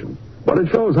expression, but it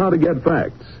shows how to get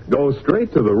facts. Go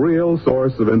straight to the real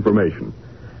source of information.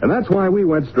 And that's why we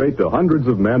went straight to hundreds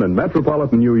of men in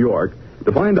metropolitan New York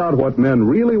to find out what men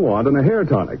really want in a hair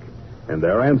tonic. And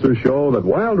their answers show that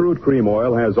Wild Root Cream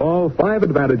Oil has all 5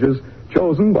 advantages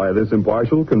chosen by this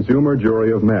impartial consumer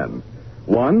jury of men.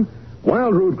 1,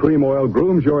 Wild Root Cream Oil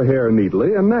grooms your hair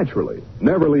neatly and naturally,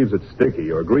 never leaves it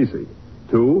sticky or greasy.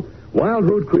 2, Wild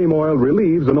Root Cream Oil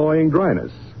relieves annoying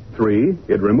dryness. 3,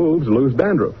 it removes loose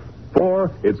dandruff. 4,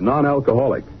 it's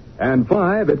non-alcoholic. And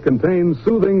 5, it contains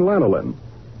soothing lanolin.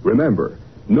 Remember,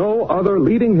 no other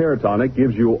leading hair tonic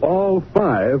gives you all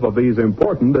 5 of these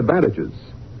important advantages.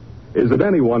 Is it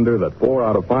any wonder that 4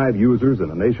 out of 5 users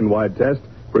in a nationwide test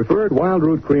preferred Wild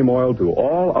Root Cream Oil to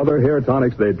all other hair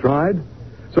tonics they'd tried?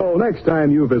 So next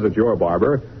time you visit your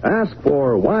barber, ask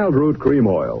for Wild Root Cream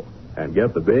Oil and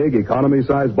get the big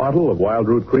economy-size bottle of Wild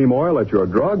Root Cream Oil at your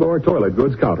drug or toilet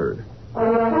goods counter.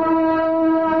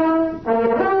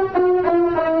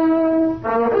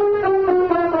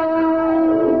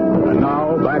 And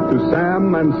now back to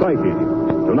Sam and Psyche.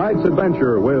 Tonight's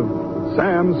adventure with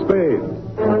Sam Spade.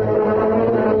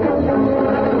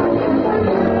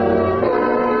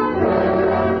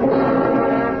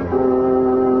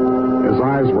 His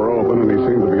eyes were open, and he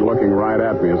seemed to be looking right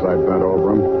at me as I bent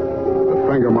over him. The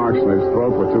finger marks in his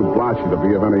throat were too blotchy to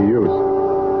be of any use.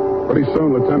 Pretty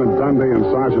soon, Lieutenant Dundee and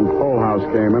Sergeant Polehouse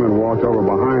came in and walked over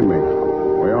behind me.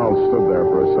 We all stood there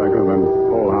for a second, and then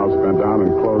Polehouse bent down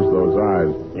and closed those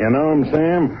eyes. You know him,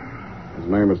 Sam? His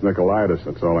name is Nicolaitis.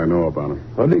 That's all I know about him.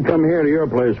 What did he come here to your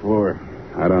place for?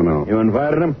 I don't know. You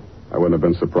invited him? I wouldn't have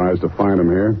been surprised to find him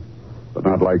here, but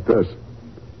not like this.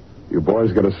 You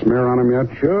boys got a smear on him yet?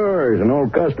 Sure. He's an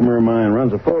old customer of mine.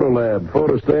 Runs a photo lab.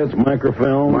 Photostats,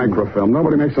 microfilm. Microfilm.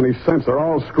 Nobody makes any sense. They're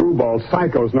all screwballs,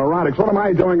 psychos, neurotics. What am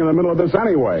I doing in the middle of this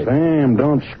anyway? Sam,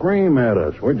 don't scream at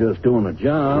us. We're just doing a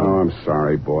job. Oh, I'm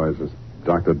sorry, boys. This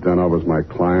Dr. Denov is my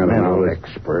client. Mental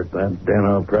expert. That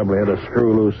Denov probably had a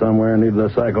screw loose somewhere and needed a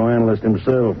psychoanalyst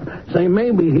himself. Say,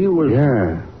 maybe he was...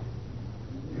 Yeah.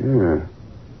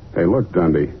 Hey, look,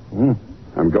 Dundee.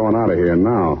 I'm going out of here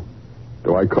now.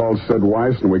 Do I call Sid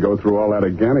Weiss and we go through all that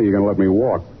again, or are you going to let me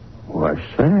walk? Why,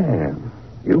 Sam,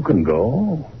 you can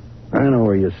go. I know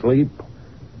where you sleep.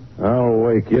 I'll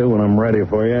wake you when I'm ready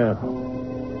for you.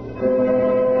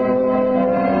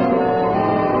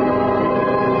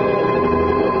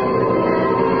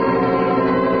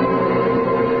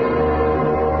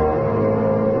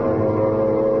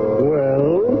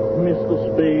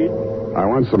 Spade? I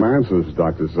want some answers,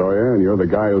 Dr. Zoya, and you're the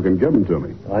guy who can give them to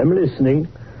me. I'm listening.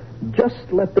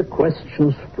 Just let the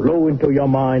questions flow into your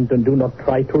mind and do not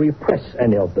try to repress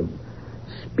any of them.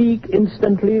 Speak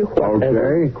instantly,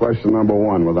 whatever. Okay, question number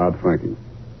one without thinking.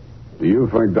 Do you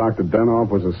think Dr. Denoff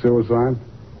was a suicide?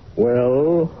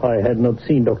 Well, I had not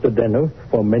seen Dr. Denoff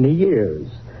for many years.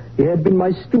 He had been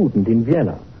my student in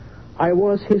Vienna. I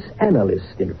was his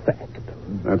analyst, in fact.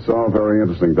 That's all very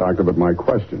interesting, Doctor, but my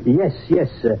question... Yes.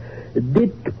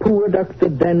 Did poor Dr.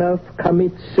 Denoff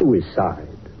commit suicide?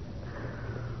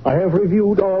 I have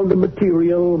reviewed all the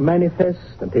material,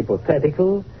 manifest and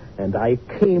hypothetical, and I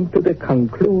came to the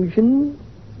conclusion,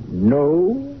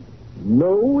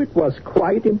 no, it was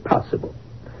quite impossible.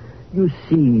 You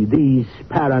see, these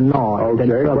paranoid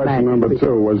and Okay, question number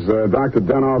two. Was Dr.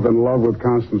 Denoff in love with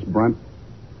Constance Brent?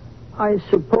 I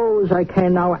suppose I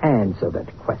can now answer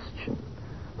that question.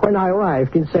 When I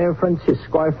arrived in San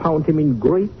Francisco, I found him in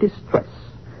great distress.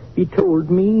 He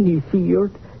told me he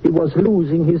feared he was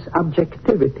losing his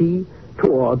objectivity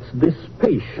towards this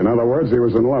patient. In other words, he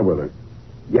was in love with her?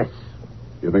 Yes.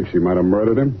 You think she might have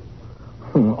murdered him?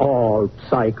 All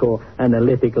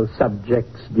psychoanalytical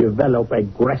subjects develop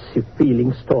aggressive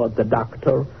feelings toward the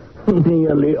doctor.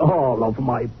 Nearly all of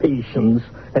my patients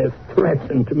have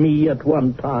threatened me at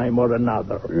one time or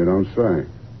another. You don't say.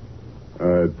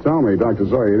 Tell me, Dr.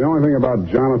 Zoya, you know anything about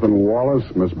Jonathan Wallace,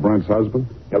 Miss Brent's husband?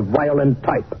 A violent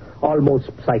type, almost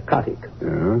psychotic.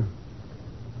 Yeah?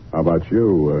 How about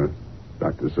you,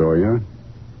 Dr. Zoya?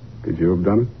 Could you have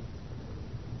done it?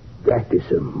 That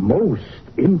is a most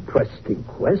interesting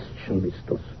question,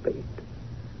 Mr. Spade.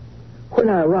 When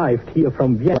I arrived here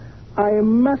from Vienna, I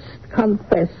must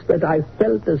confess that I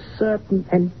felt a certain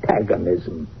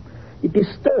antagonism. It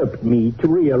disturbed me to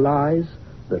realize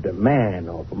that a man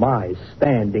of my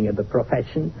standing in the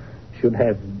profession should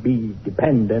be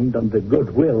dependent on the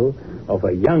goodwill of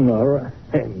a younger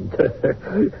and,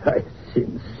 I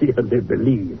sincerely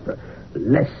believe,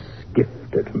 less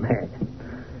gifted man.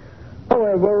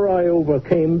 However, I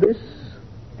overcame this,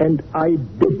 and I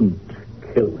didn't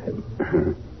kill him.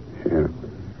 Yeah.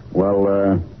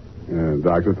 Well,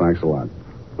 Doctor, thanks a lot.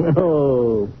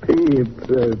 Oh, Peep.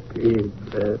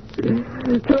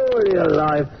 Truly a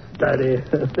life study.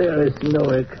 There is no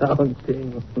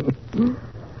accounting.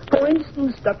 For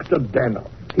instance, Dr. Denoff.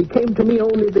 He came to me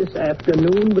only this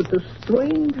afternoon with the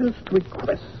strangest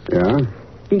request. Yeah?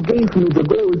 He gave me the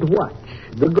gold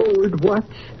watch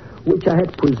which I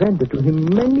had presented to him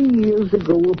many years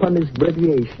ago upon his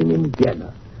graduation in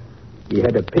Vienna. He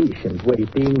had a patient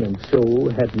waiting, and so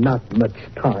had not much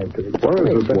time to explain.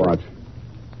 Where is this watch?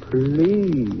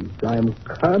 Please, I'm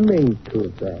coming to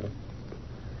that.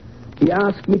 He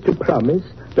asked me to promise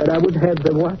that I would have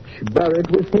the watch buried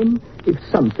with him if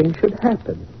something should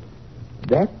happen.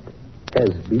 That has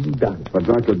been done. But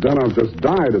Dr. Denoff just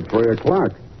died at 3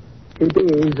 o'clock. It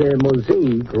is a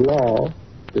Mosaic law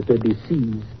that the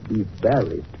deceased be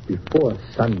buried before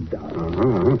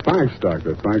sundown. Thanks,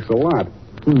 Doctor. Thanks a lot.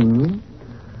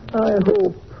 I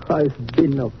hope I've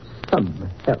been of some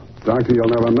help. Doctor, you'll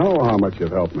never know how much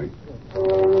you've helped me.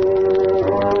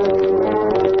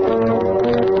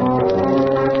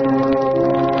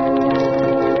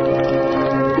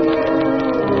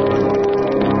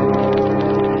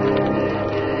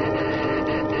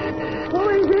 Who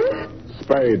is it?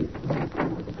 Spade.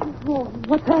 Oh,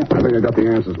 what's happened? I think I got the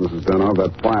answers, Mrs. Denoff.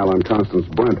 That file on Constance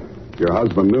Brent. Your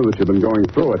husband knew that you'd been going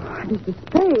through it. Mr.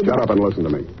 Spade. Shut up and listen to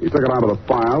me. He took it out of the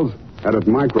files, had it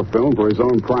microfilmed for his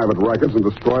own private records, and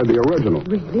destroyed the original.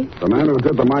 Really? The man who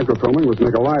did the microfilming was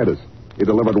Nicolaitis. He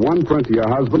delivered one print to your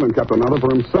husband and kept another for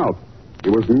himself. He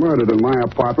was murdered in my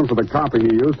apartment for the copy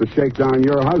he used to shake down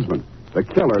your husband. The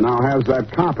killer now has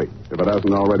that copy, if it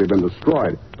hasn't already been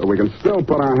destroyed. But we can still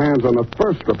put our hands on the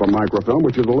first strip of microfilm,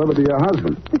 which you delivered to your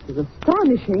husband. This is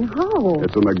astonishing. How?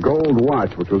 It's in the gold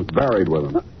watch, which was buried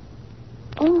with him.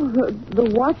 Oh, the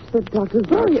watch that Dr.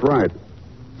 Zoya... That's right.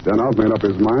 Denoff made up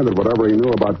his mind that whatever he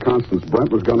knew about Constance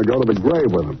Brent was going to go to the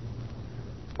grave with him.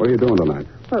 What are you doing tonight?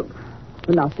 Oh,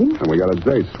 nothing. And we got a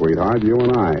date, sweetheart, you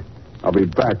and I. I'll be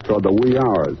back toward the wee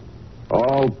hours.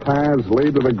 All paths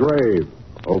lead to the grave.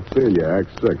 Ophelia, Act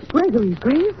 6. Gregory's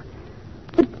grave?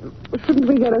 But shouldn't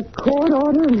we get a court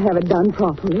order and have it done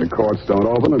properly? The courts don't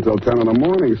open until 10 in the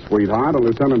morning, sweetheart, and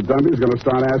Lieutenant Dundee's going to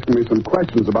start asking me some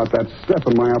questions about that stiff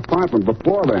in my apartment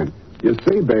before then. You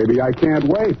see, baby, I can't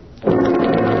wait.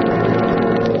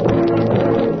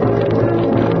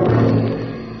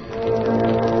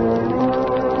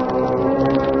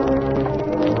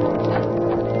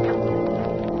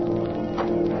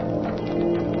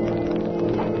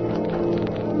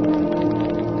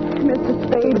 Mr.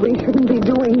 Spade, we shouldn't be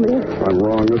doing this. If I'm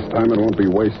wrong this time, it won't be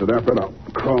wasted effort. I'll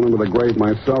crawl into the grave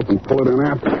myself and pull it in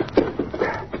after.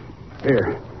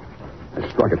 Here. I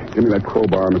struck it. Give me that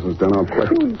crowbar, Mrs. Denov, quick.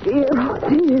 Oh, dear. Oh,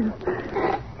 dear.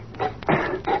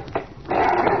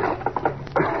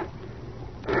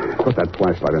 Put that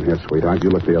flashlight in here, sweetheart. You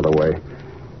look the other way.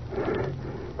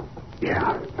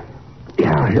 Yeah,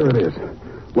 here it is.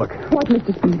 Look. What,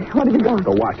 Mr. Spade? What have you got?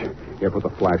 The watch. Here, put the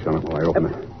flash on it while I open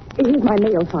it. Here's my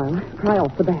nail file. Pry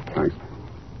off the back. Thanks.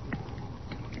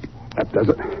 That does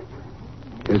it.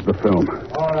 Here's the film.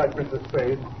 All right, Mr.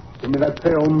 Spade. Give me that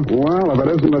film. Well, if it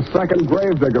isn't the second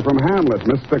gravedigger from Hamlet,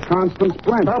 Mr. Constance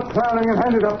Brent. Stop clowning and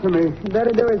hand it up to me. You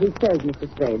better do as he says, Mr.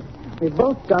 Spade. We've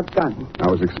both got guns.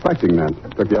 I was expecting that.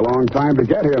 It took you a long time to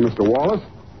get here, Mr. Wallace.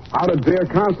 How did dear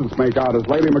Constance make out as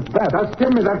Lady Macbeth? Just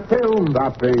give me that film.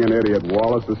 Stop being an idiot,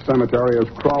 Wallace. The cemetery is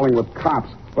crawling with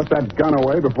cops. Put that gun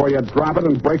away before you drop it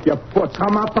and break your foot.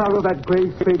 Come up out of that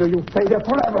grave, Spade, or you'll stay there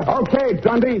forever. Okay,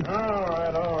 Dundee.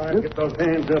 All right. Get those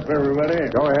hands up,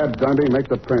 everybody. Go ahead, Dundee. Make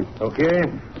the print. Okay.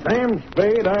 Sam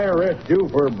Spade, I arrest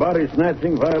you for body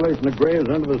snatching, violation of graves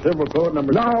under the Civil Code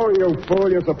number... No, you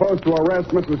fool. You're supposed to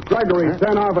arrest Mrs. Gregory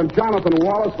Denov and Jonathan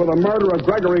Wallace for the murder of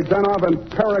Gregory Denov and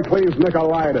Pericles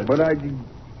Nicolaitis. But I...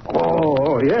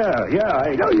 Oh, yeah.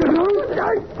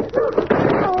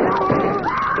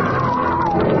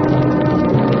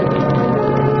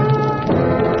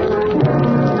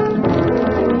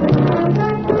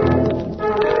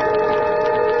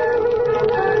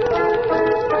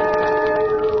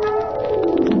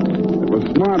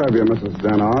 Smart of you, Mrs.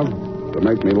 Denov, to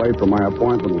make me late for my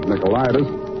appointment with Nicolaitis.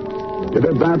 You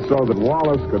did that so that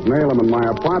Wallace could nail him in my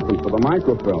apartment for the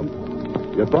microfilm.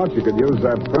 You thought you could use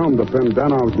that film to pin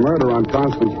Denov's murder on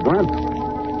Constance Brent.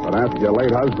 But after your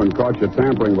late husband caught you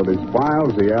tampering with his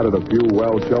files, he added a few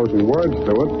well-chosen words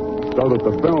to it so that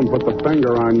the film put the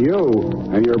finger on you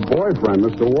and your boyfriend,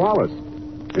 Mr. Wallace,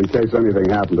 in case anything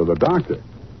happened to the doctor.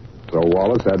 So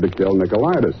Wallace had to kill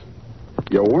Nicolaitis.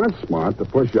 You weren't smart to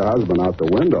push your husband out the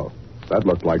window. That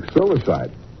looked like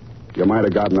suicide. You might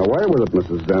have gotten away with it,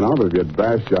 Mrs. Denov, if you'd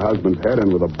bashed your husband's head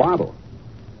in with a bottle.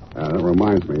 That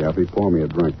reminds me, Effie, pour me a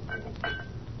drink.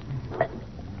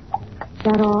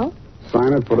 That all?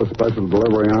 Sign it, put a special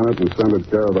delivery on it, and send it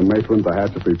care of the matron to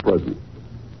Hatchapee Prison.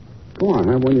 Go on,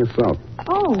 have one yourself.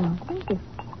 Oh, thank you.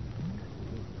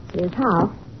 Here's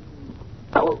how.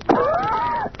 Oh.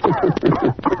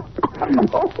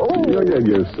 You'll get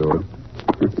used to it.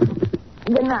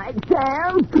 Good night,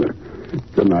 Sam.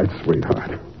 Good night,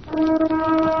 sweetheart.